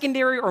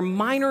secondary or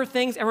minor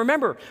things. And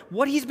remember,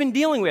 what he's been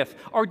dealing with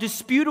are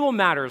disputable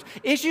matters,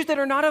 issues that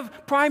are not of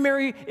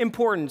primary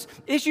importance,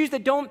 issues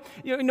that don't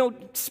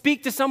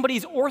speak to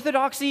somebody's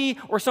orthodoxy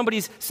or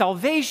somebody's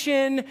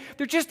salvation.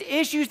 They're just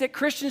issues that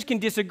Christians can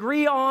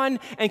disagree on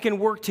and can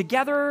work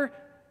together.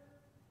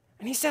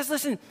 And he says,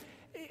 listen,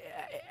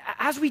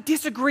 as we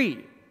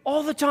disagree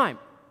all the time,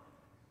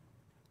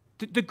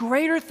 the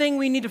greater thing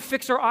we need to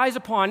fix our eyes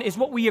upon is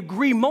what we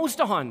agree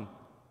most on.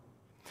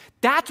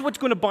 That's what's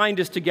going to bind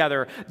us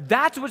together.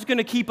 That's what's going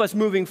to keep us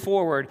moving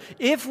forward.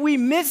 If we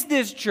miss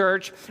this,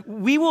 church,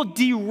 we will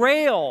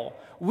derail.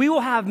 We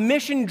will have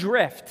mission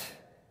drift.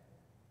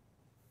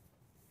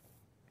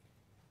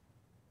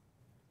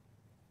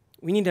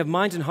 We need to have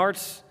minds and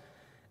hearts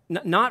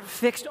not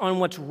fixed on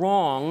what's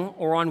wrong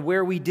or on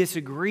where we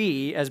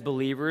disagree as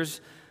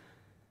believers,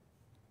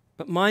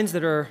 but minds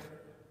that are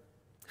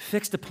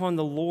fixed upon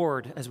the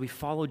Lord as we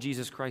follow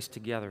Jesus Christ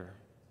together.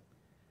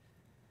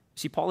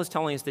 See, Paul is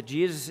telling us that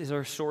Jesus is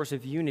our source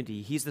of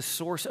unity. He's the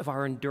source of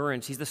our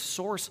endurance. He's the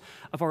source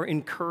of our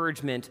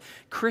encouragement.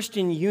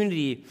 Christian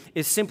unity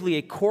is simply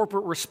a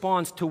corporate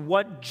response to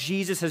what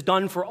Jesus has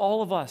done for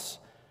all of us.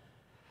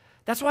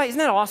 That's why, isn't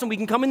that awesome? We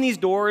can come in these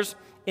doors,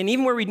 and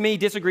even where we may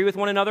disagree with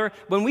one another,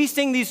 when we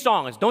sing these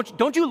songs,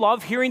 don't you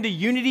love hearing the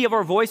unity of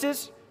our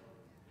voices?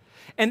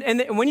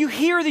 And when you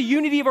hear the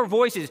unity of our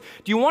voices,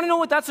 do you want to know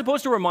what that's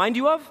supposed to remind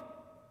you of?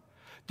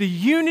 The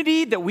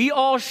unity that we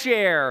all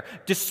share,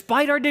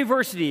 despite our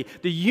diversity,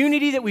 the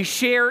unity that we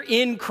share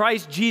in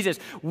Christ Jesus.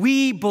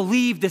 We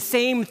believe the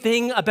same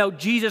thing about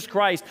Jesus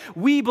Christ.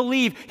 We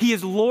believe He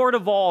is Lord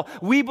of all.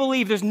 We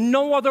believe there's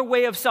no other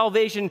way of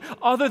salvation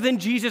other than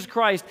Jesus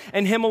Christ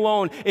and Him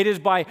alone. It is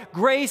by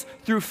grace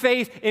through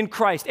faith in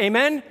Christ.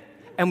 Amen?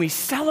 And we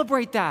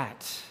celebrate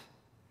that.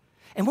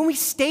 And when we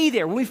stay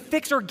there, when we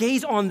fix our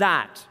gaze on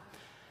that,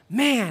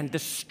 man, the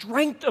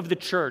strength of the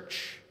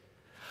church,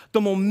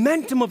 the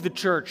momentum of the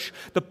church,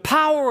 the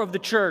power of the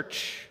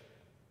church.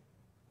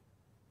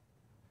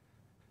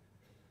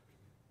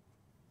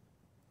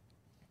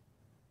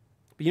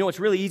 But it's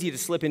really easy to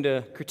slip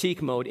into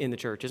critique mode in the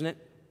church, isn't it?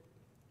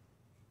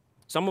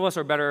 Some of us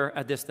are better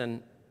at this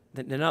than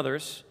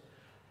others.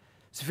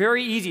 It's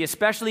very easy,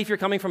 especially if you're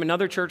coming from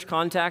another church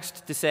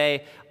context, to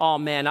say, oh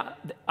man,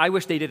 I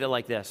wish they did it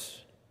like this.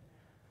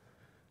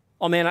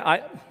 Oh man,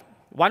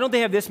 why don't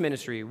they have this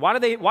ministry? Why do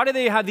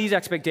they have these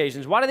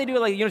expectations? Why do they do it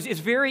like, it's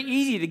very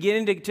easy to get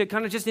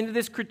into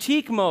this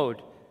critique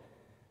mode.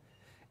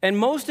 And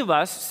most of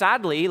us,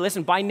 sadly,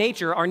 by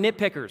nature, are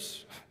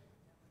nitpickers.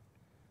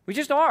 We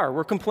just are.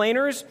 We're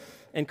complainers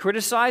and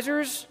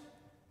criticizers.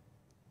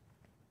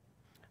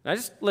 Now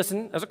just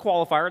listen, as a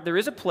qualifier, there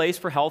is a place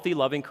for healthy,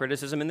 loving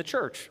criticism in the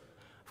church.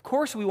 Of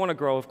course we want to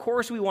grow. Of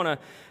course we want to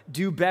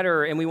do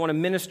better and we want to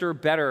minister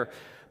better.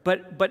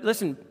 But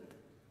listen,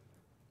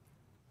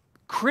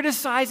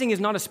 criticizing is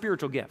not a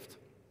spiritual gift,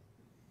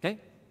 okay?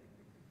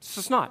 It's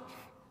just not.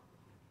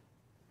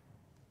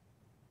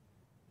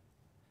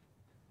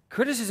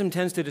 Criticism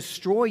tends to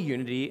destroy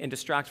unity and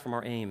distract from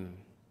our aim.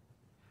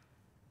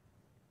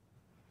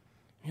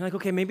 You're like,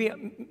 okay,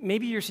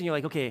 maybe you're saying,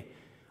 okay,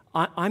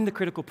 I'm the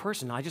critical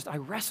person. I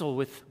wrestle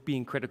with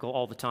being critical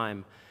all the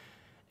time,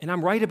 and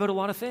I'm right about a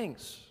lot of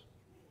things.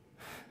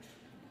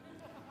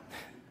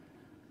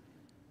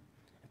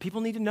 People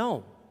need to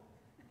know.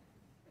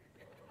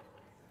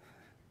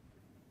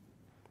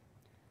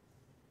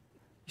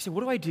 You say,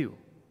 what do I do?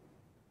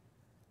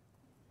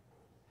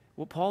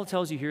 What Paul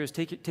tells you here is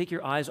take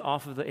your eyes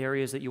off of the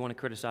areas that you want to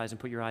criticize and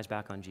put your eyes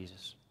back on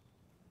Jesus.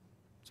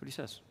 That's what he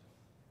says.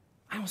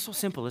 I know, it's so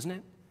simple, isn't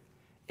it?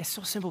 It's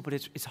so simple, but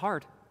it's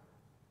hard.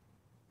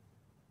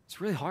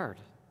 It's really hard.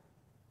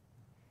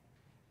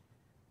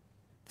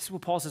 This is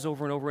what Paul says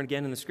over and over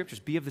again in the scriptures.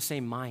 Be of the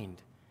same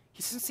mind.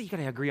 He doesn't say you got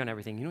to agree on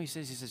everything. He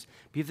says,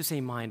 be of the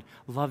same mind,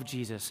 love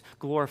Jesus,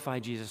 glorify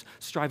Jesus,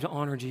 strive to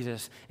honor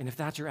Jesus. And if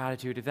that's your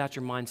attitude, if that's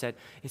your mindset,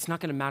 it's not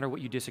going to matter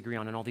what you disagree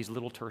on and all these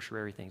little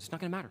tertiary things. It's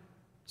not going to matter.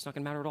 It's not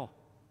going to matter at all.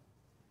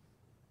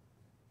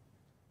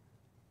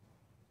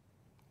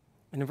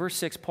 And in verse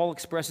 6, Paul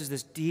expresses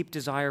this deep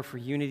desire for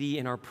unity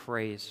in our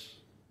praise.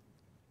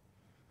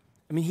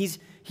 I mean, he's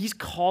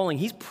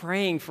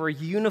praying for a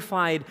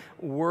unified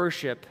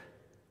worship.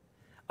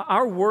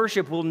 Our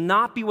worship will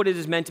not be what it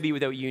is meant to be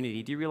without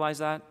unity. Do you realize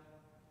that?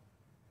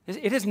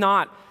 It is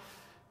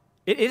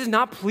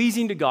not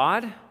pleasing to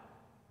God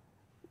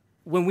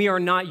when we are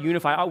not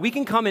unified. We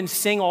can come and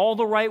sing all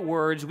the right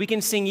words. We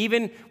can sing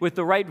even with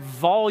the right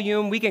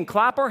volume. We can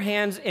clap our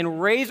hands and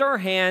raise our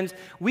hands.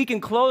 We can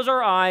close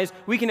our eyes.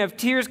 We can have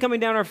tears coming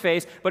down our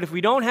face. But if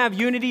we don't have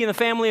unity in the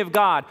family of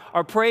God,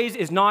 our praise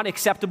is not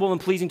acceptable and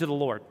pleasing to the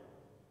Lord.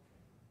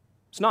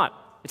 It's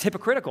not. It's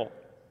hypocritical.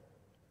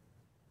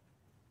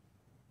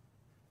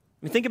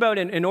 I mean, think about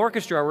an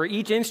orchestra where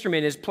each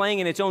instrument is playing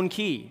in its own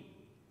key.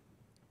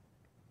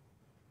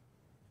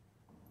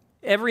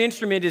 Every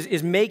instrument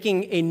is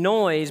making a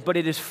noise, but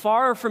it is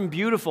far from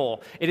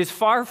beautiful. It is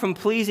far from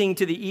pleasing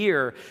to the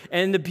ear.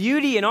 And the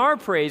beauty in our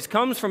praise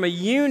comes from a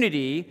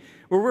unity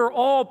where we're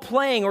all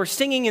playing or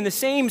singing in the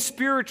same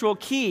spiritual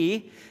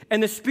key.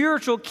 And the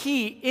spiritual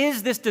key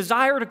is this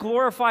desire to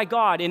glorify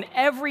God in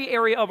every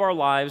area of our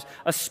lives,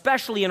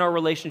 especially in our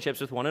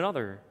relationships with one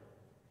another.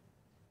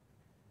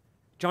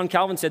 John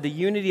Calvin said, the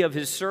unity of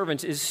his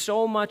servants is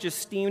so much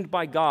esteemed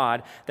by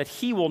God that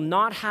he will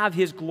not have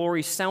his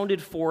glory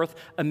sounded forth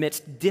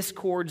amidst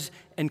discords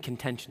and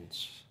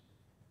contentions.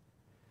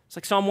 It's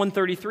like Psalm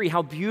 133,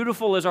 how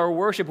beautiful is our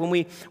worship when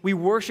we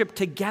worship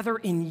together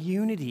in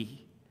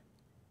unity.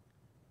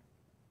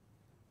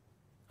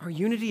 Our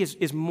unity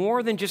is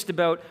more than just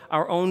about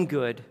our own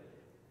good.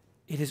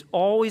 It is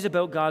always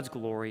about God's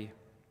glory.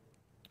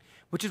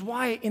 Which is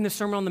why in the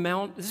Sermon on the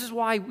Mount, this is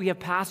why we have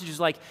passages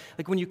like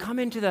when you come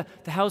into the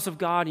house of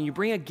God and you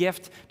bring a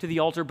gift to the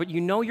altar, but you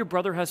know your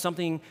brother has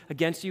something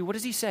against you, what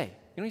does he say? You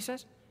know what he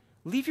says?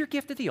 Leave your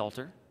gift at the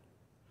altar,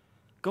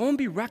 go and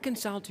be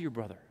reconciled to your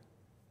brother,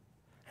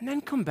 and then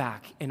come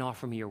back and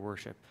offer me your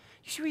worship.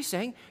 You see what he's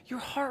saying? Your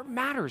heart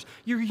matters.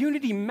 Your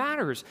unity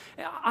matters.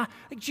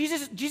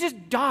 Jesus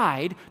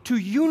died to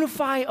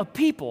unify a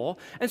people,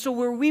 and so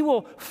where we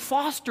will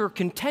foster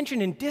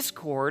contention and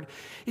discord,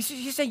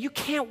 he's saying you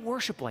can't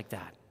worship like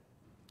that.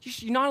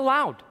 You're not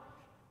allowed.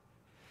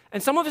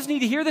 And some of us need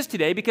to hear this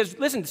today because,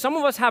 listen, some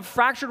of us have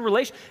fractured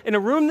relations. In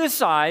a room this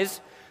size,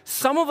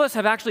 some of us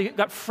have actually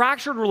got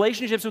fractured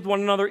relationships with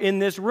one another in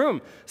this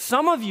room.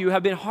 Some of you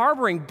have been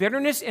harboring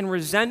bitterness and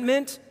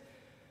resentment.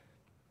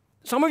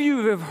 Some of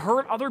you have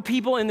hurt other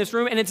people in this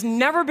room, and it's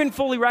never been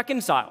fully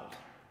reconciled.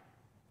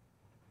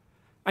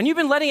 And you've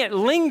been letting it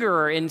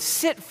linger and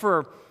sit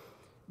for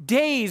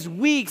days,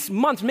 weeks,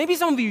 months, maybe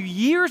some of you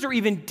years or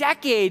even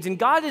decades, and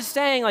God is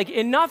saying, like,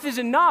 enough is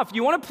enough.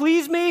 You want to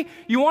please me?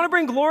 You want to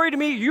bring glory to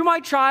me? You my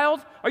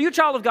child? Are you a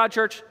child of God,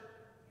 church?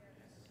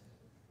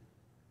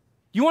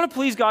 You want to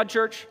please God,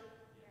 church?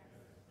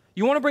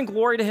 You want to bring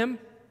glory to Him?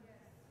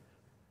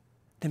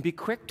 Then be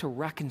quick to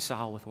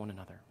reconcile with one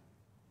another.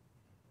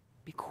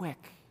 Be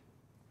quick.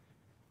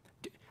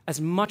 As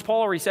much,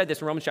 Paul already said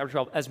this in Romans chapter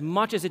 12, as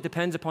much as it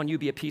depends upon you,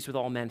 be at peace with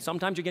all men.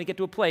 Sometimes you're going to get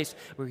to a place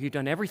where you've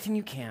done everything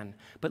you can.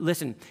 But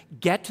listen,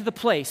 get to the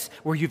place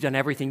where you've done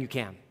everything you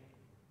can.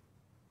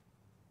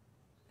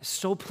 It's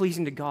so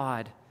pleasing to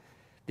God,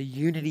 the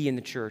unity in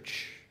the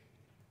church.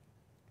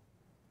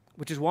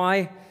 Which is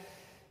why,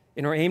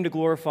 in our aim to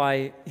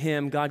glorify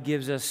Him, God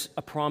gives us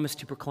a promise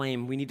to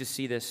proclaim. We need to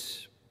see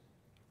this.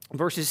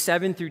 Verses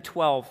 7 through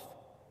 12.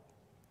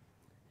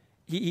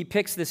 He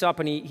picks this up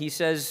and he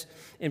says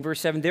in verse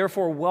 7,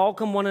 therefore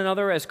welcome one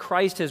another as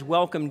Christ has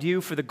welcomed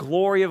you for the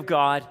glory of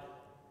God.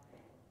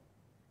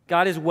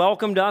 God has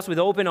welcomed us with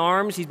open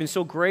arms. He's been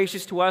so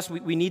gracious to us.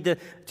 We need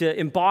to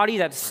embody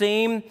that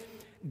same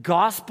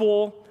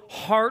gospel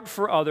heart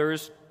for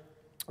others.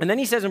 And then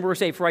he says in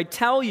verse 8, for I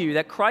tell you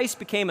that Christ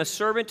became a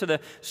servant to the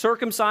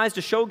circumcised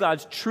to show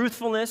God's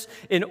truthfulness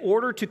in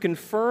order to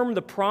confirm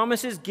the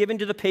promises given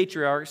to the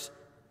patriarchs,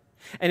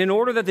 and in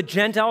order that the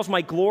Gentiles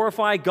might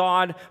glorify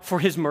God for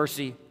His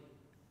mercy.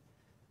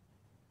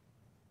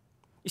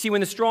 You see, when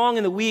the strong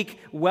and the weak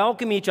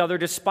welcome each other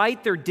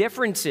despite their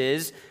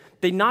differences,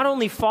 they not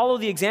only follow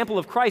the example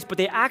of Christ, but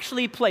they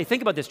actually play,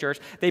 think about this, church,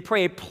 they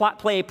play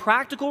a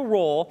practical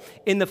role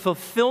in the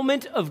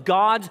fulfillment of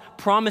God's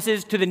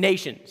promises to the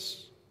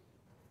nations.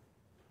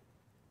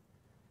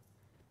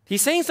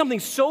 He's saying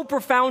something so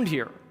profound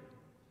here.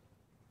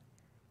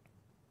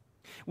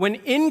 When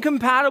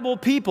incompatible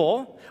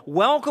people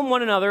welcome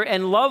one another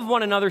and love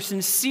one another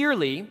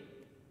sincerely,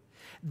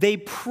 they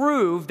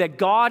prove that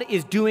God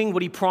is doing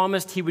what He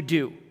promised He would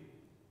do.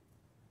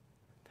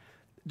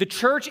 The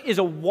church is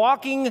a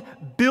walking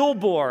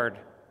billboard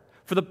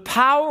for the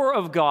power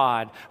of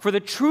God, for the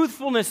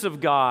truthfulness of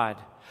God,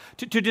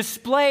 to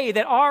display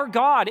that our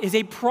God is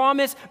a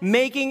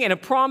promise-making and a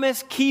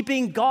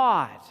promise-keeping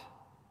God.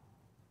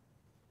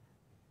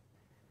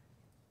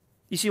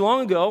 You see,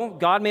 long ago,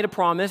 God made a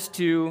promise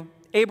to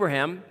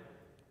Abraham.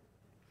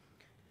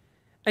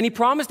 And He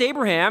promised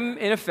Abraham,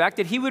 in effect,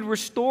 that He would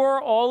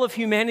restore all of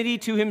humanity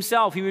to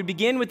Himself. He would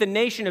begin with the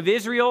nation of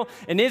Israel,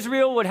 and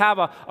Israel would have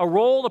a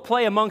role to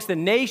play amongst the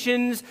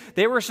nations.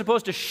 They were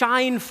supposed to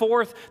shine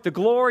forth the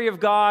glory of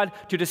God,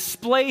 to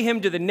display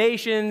Him to the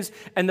nations.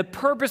 And the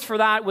purpose for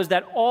that was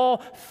that all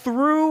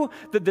through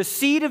the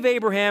seed of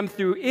Abraham,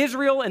 through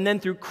Israel, and then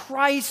through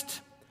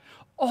Christ,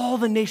 all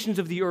the nations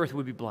of the earth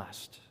would be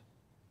blessed.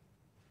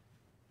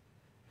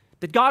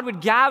 That God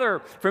would gather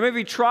from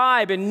every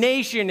tribe and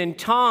nation and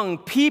tongue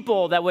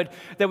people that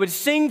would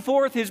sing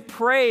forth his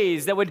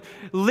praise, that would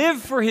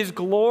live for his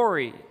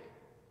glory.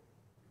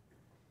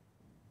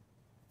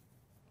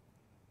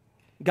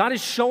 God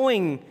is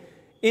showing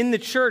in the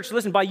church,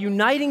 listen, by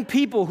uniting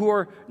people who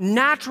are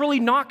naturally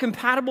not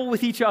compatible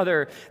with each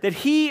other, that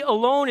he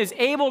alone is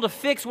able to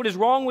fix what is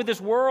wrong with this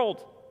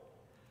world.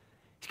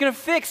 He's going to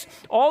fix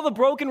all the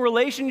broken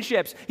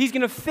relationships. He's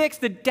going to fix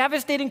the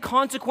devastating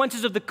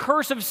consequences of the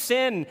curse of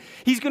sin.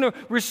 He's going to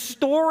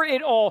restore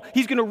it all.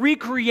 He's going to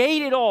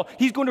recreate it all.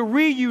 He's going to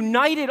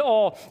reunite it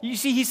all. You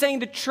see, he's saying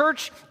the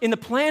church in the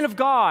plan of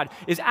God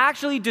is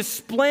actually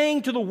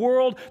displaying to the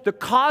world the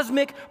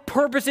cosmic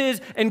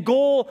purposes and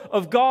goal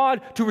of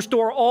God to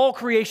restore all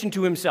creation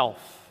to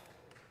himself.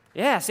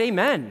 Yes,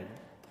 amen.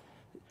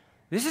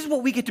 This is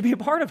what we get to be a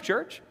part of,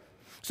 church.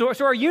 So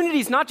our unity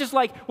is not just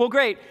like, well,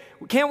 great,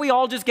 can't we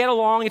all just get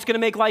along? It's going to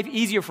make life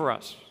easier for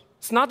us.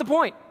 It's not the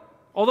point,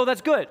 although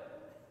that's good.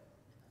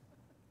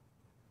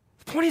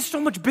 The point is so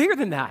much bigger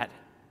than that.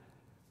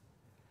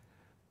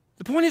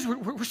 The point is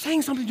we're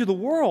saying something to the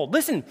world.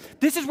 Listen,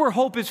 this is where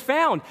hope is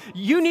found.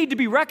 You need to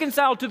be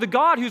reconciled to the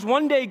God who's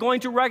one day going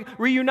to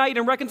reunite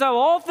and reconcile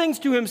all things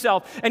to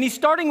himself. And he's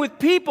starting with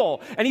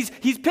people. And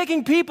he's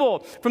picking people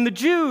from the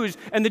Jews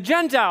and the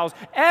Gentiles.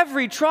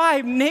 Every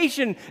tribe,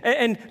 nation,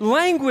 and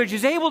language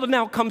is able to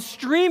now come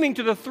streaming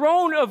to the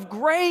throne of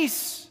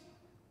grace.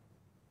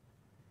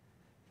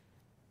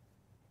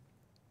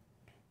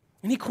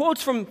 And he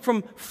quotes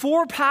from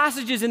 4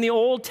 passages in the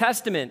Old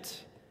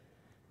Testament.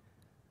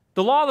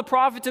 The law, the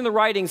prophets, and the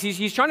writings.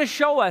 He's trying to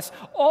show us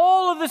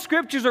all of the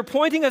scriptures are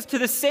pointing us to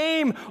the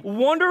same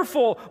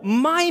wonderful,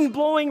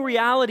 mind-blowing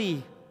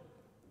reality.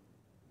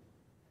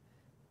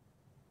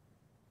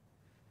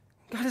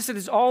 God has said,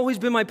 it's always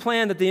been my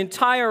plan that the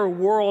entire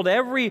world,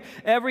 every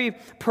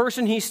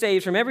person he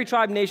saves from every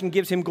tribe and nation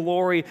gives him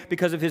glory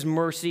because of his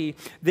mercy.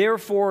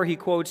 Therefore, he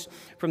quotes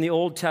from the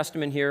Old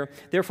Testament here,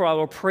 therefore I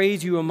will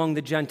praise you among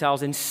the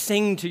Gentiles and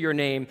sing to your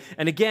name.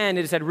 And again,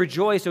 it is said,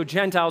 rejoice, O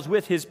Gentiles,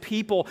 with his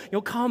people.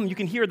 Come, you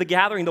can hear the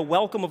gathering, the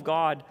welcome of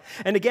God.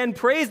 And again,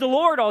 praise the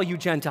Lord, all you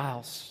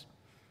Gentiles.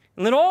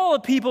 And then all the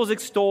peoples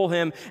extol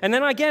him. And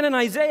then again in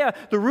Isaiah,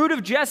 the root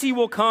of Jesse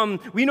will come.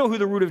 We know who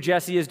the root of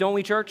Jesse is, don't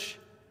we, church?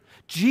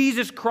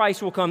 Jesus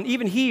Christ will come,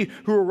 even he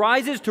who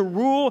arises to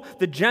rule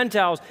the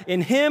Gentiles.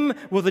 In him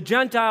will the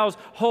Gentiles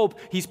hope.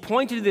 He's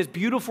pointed to this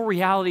beautiful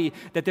reality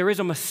that there is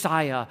a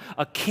Messiah,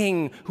 a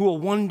king who will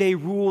one day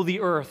rule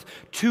the earth,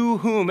 to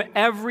whom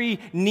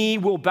every knee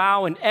will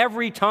bow and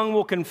every tongue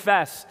will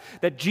confess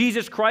that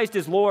Jesus Christ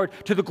is Lord,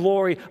 to the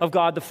glory of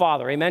God the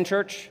Father. Amen,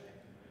 church?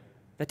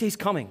 That day's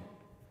coming.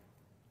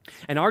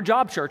 And our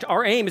job, church,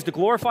 our aim is to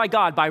glorify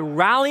God by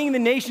rallying the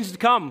nations to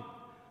come.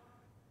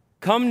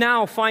 Come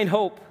now, find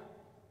hope.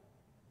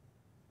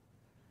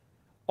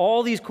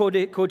 All these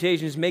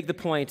quotations make the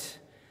point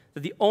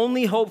that the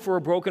only hope for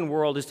a broken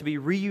world is to be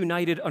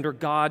reunited under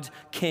God's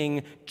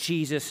King,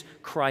 Jesus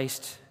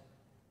Christ.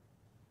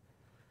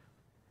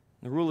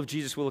 The rule of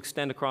Jesus will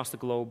extend across the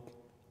globe,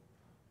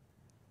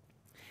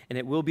 and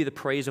it will be the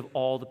praise of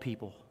all the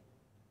people.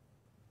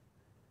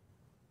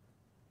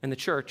 And the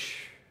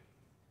church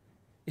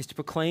is to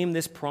proclaim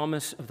this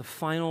promise of the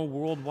final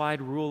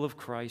worldwide rule of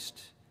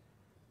Christ.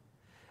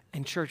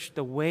 And church,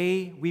 the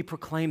way we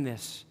proclaim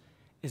this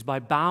is by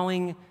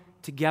bowing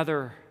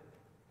together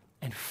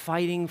and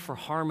fighting for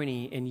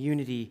harmony and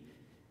unity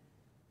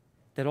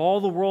that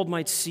all the world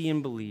might see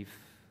and believe,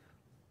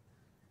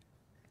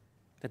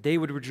 that they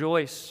would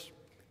rejoice,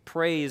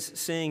 praise,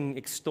 sing,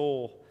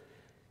 extol,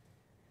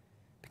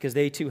 because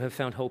they too have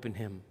found hope in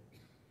him.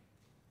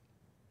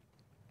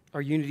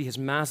 Our unity has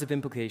massive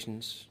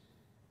implications.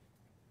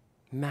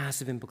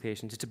 Massive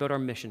implications. It's about our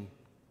mission.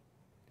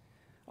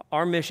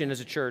 Our mission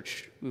as a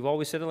church, we've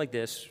always said it like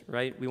this,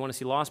 right? We want to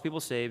see lost people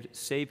saved,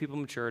 saved people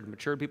matured,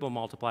 matured people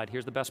multiplied.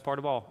 Here's the best part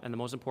of all, and the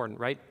most important,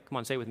 right? Come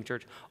on, say it with me,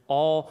 church.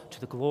 All to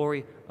the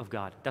glory of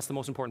God. That's the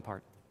most important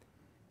part.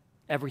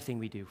 Everything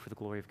we do for the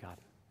glory of God.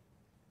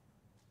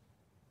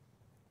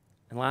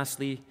 And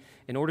lastly,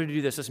 in order to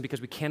do this, listen,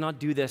 because we cannot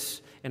do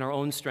this in our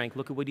own strength,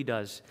 look at what he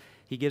does.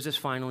 He gives us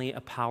finally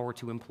a power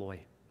to employ.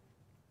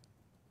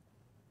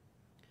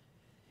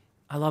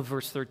 I love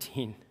verse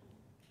 13.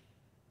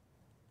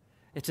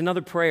 It's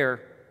another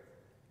prayer.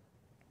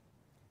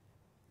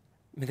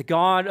 May the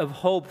God of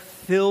hope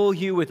fill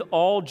you with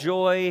all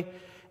joy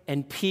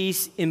and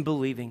peace in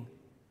believing,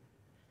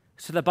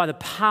 so that by the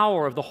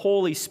power of the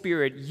Holy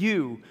Spirit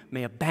you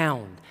may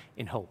abound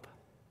in hope.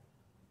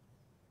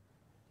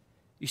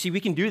 You see, we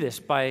can do this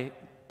by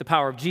the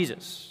power of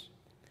Jesus.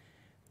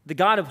 The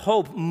God of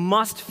hope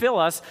must fill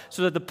us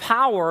so that the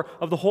power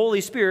of the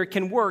Holy Spirit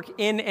can work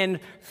in and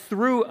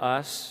through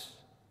us.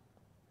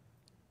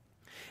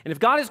 And if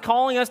God is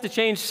calling us to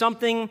change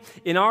something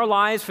in our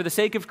lives for the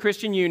sake of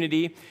Christian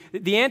unity,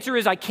 the answer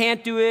is I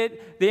can't do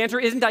it. The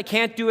answer isn't I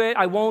can't do it,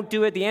 I won't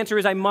do it. The answer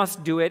is I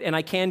must do it, and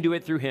I can do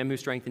it through him who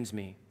strengthens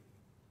me.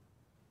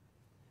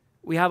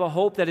 We have a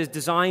hope that is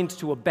designed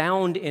to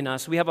abound in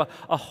us. We have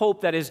a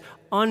hope that is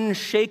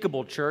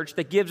unshakable, church,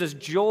 that gives us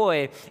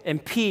joy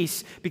and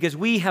peace because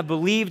we have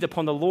believed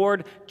upon the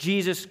Lord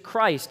Jesus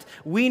Christ.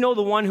 We know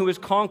the one who has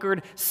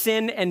conquered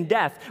sin and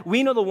death.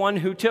 We know the one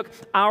who took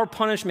our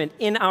punishment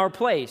in our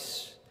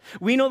place.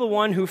 We know the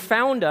one who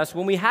found us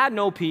when we had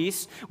no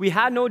peace, we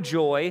had no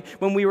joy,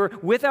 when we were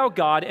without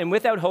God and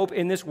without hope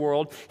in this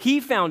world. He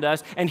found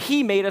us and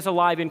He made us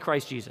alive in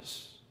Christ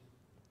Jesus.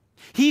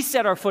 He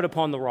set our foot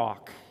upon the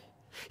rock.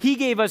 He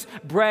gave us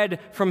bread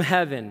from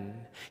heaven.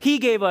 He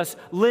gave us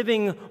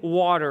living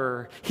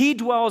water. He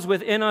dwells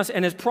within us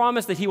and has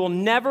promised that He will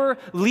never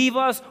leave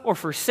us or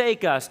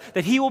forsake us,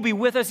 that He will be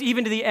with us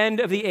even to the end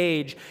of the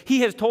age.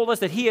 He has told us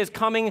that He is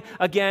coming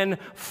again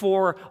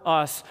for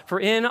us. For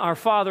in our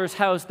Father's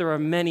house there are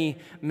many,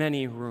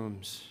 many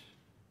rooms.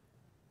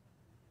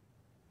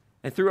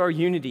 And through our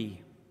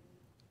unity,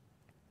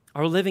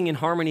 our living in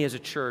harmony as a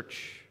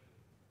church,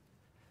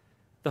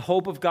 the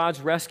hope of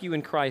God's rescue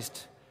in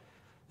Christ,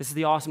 this is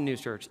the awesome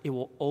news, church. It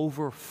will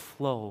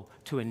overflow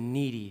to a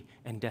needy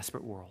and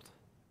desperate world.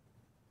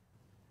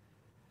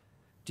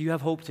 Do you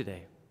have hope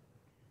today?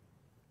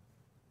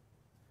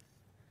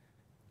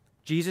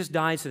 Jesus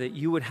died so that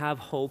you would have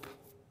hope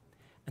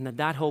and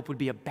that hope would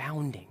be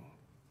abounding,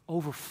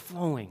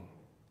 overflowing.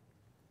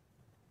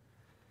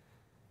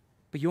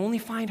 But you only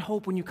find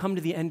hope when you come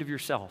to the end of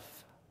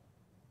yourself.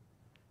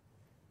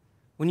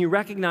 When you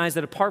recognize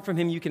that apart from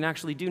Him, you can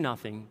actually do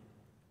nothing.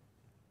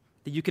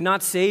 That you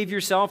cannot save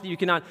yourself, that you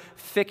cannot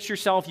fix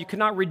yourself, you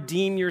cannot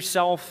redeem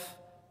yourself.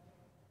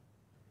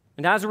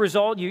 And as a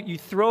result, you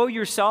throw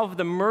yourself at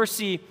the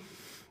mercy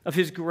of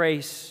His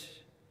grace.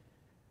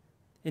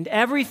 And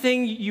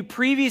everything you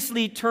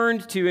previously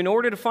turned to in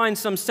order to find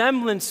some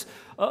semblance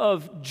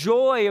of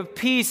joy, of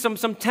peace,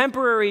 some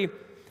temporary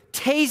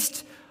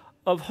taste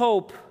of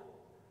hope,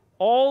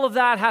 all of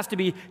that has to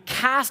be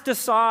cast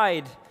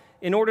aside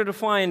in order to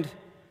find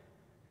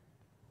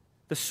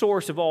the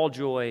source of all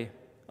joy,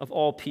 of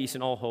all peace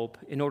and all hope,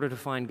 in order to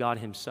find God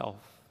Himself.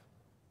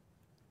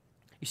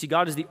 You see,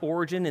 God is the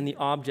origin and the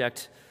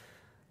object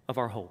of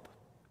our hope.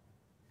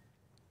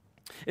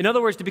 In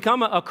other words, to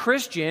become a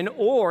Christian,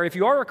 or if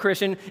you are a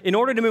Christian, in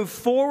order to move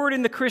forward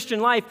in the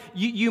Christian life,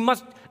 you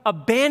must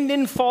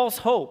abandon false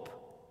hope.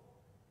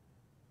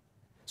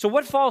 So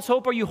what false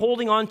hope are you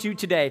holding on to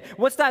today?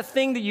 What's that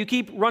thing that you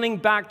keep running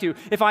back to?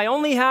 If I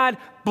only had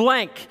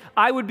blank,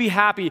 I would be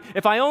happy.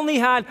 If I only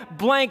had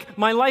blank,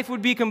 my life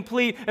would be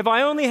complete. If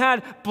I only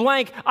had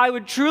blank, I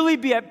would truly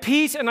be at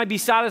peace and I'd be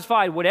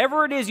satisfied.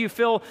 Whatever it is you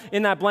fill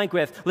in that blank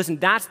with, listen,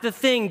 that's the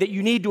thing that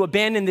you need to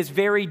abandon this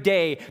very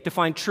day to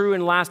find true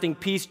and lasting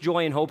peace,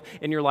 joy, and hope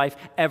in your life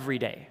every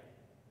day.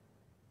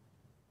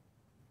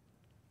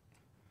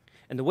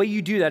 And the way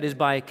you do that is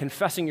by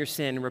confessing your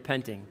sin and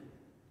repenting.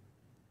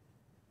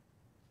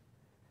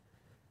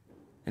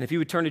 And if you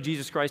would turn to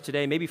Jesus Christ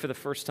today, maybe for the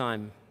first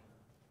time,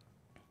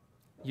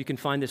 you can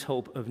find this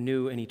hope of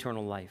new and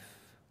eternal life.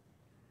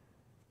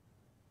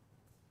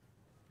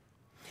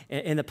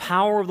 And the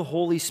power of the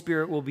Holy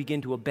Spirit will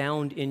begin to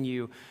abound in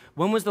you.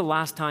 When was the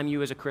last time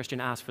you as a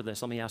Christian asked for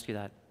this? Let me ask you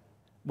that.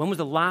 When was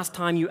the last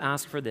time you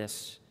asked for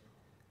this?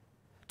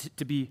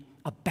 To be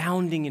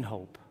abounding in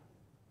hope.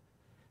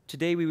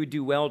 Today we would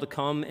do well to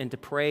come and to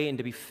pray and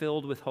to be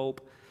filled with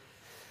hope.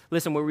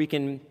 Listen, where we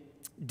can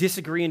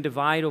disagree and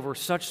divide over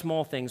such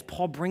small things,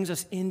 Paul brings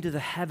us into the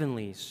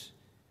heavenlies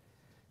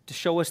to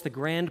show us the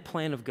grand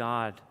plan of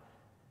God,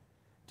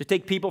 to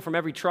take people from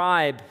every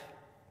tribe,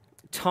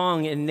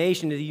 tongue, and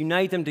nation, to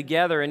unite them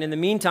together. And in the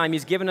meantime,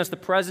 He's given us the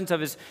presence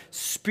of His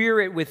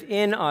Spirit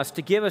within us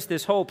to give us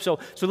this hope. So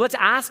let's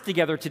ask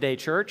together today,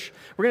 church.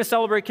 We're going to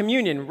celebrate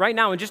communion right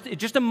now in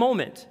just a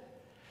moment.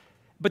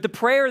 But the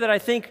prayer that I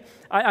think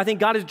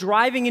God is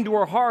driving into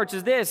our hearts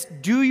is this: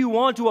 do you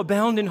want to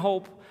abound in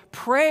hope?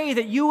 Pray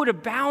that you would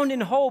abound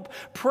in hope.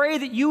 Pray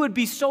that you would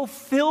be so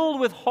filled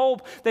with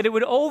hope that it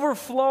would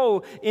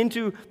overflow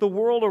into the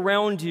world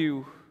around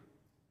you.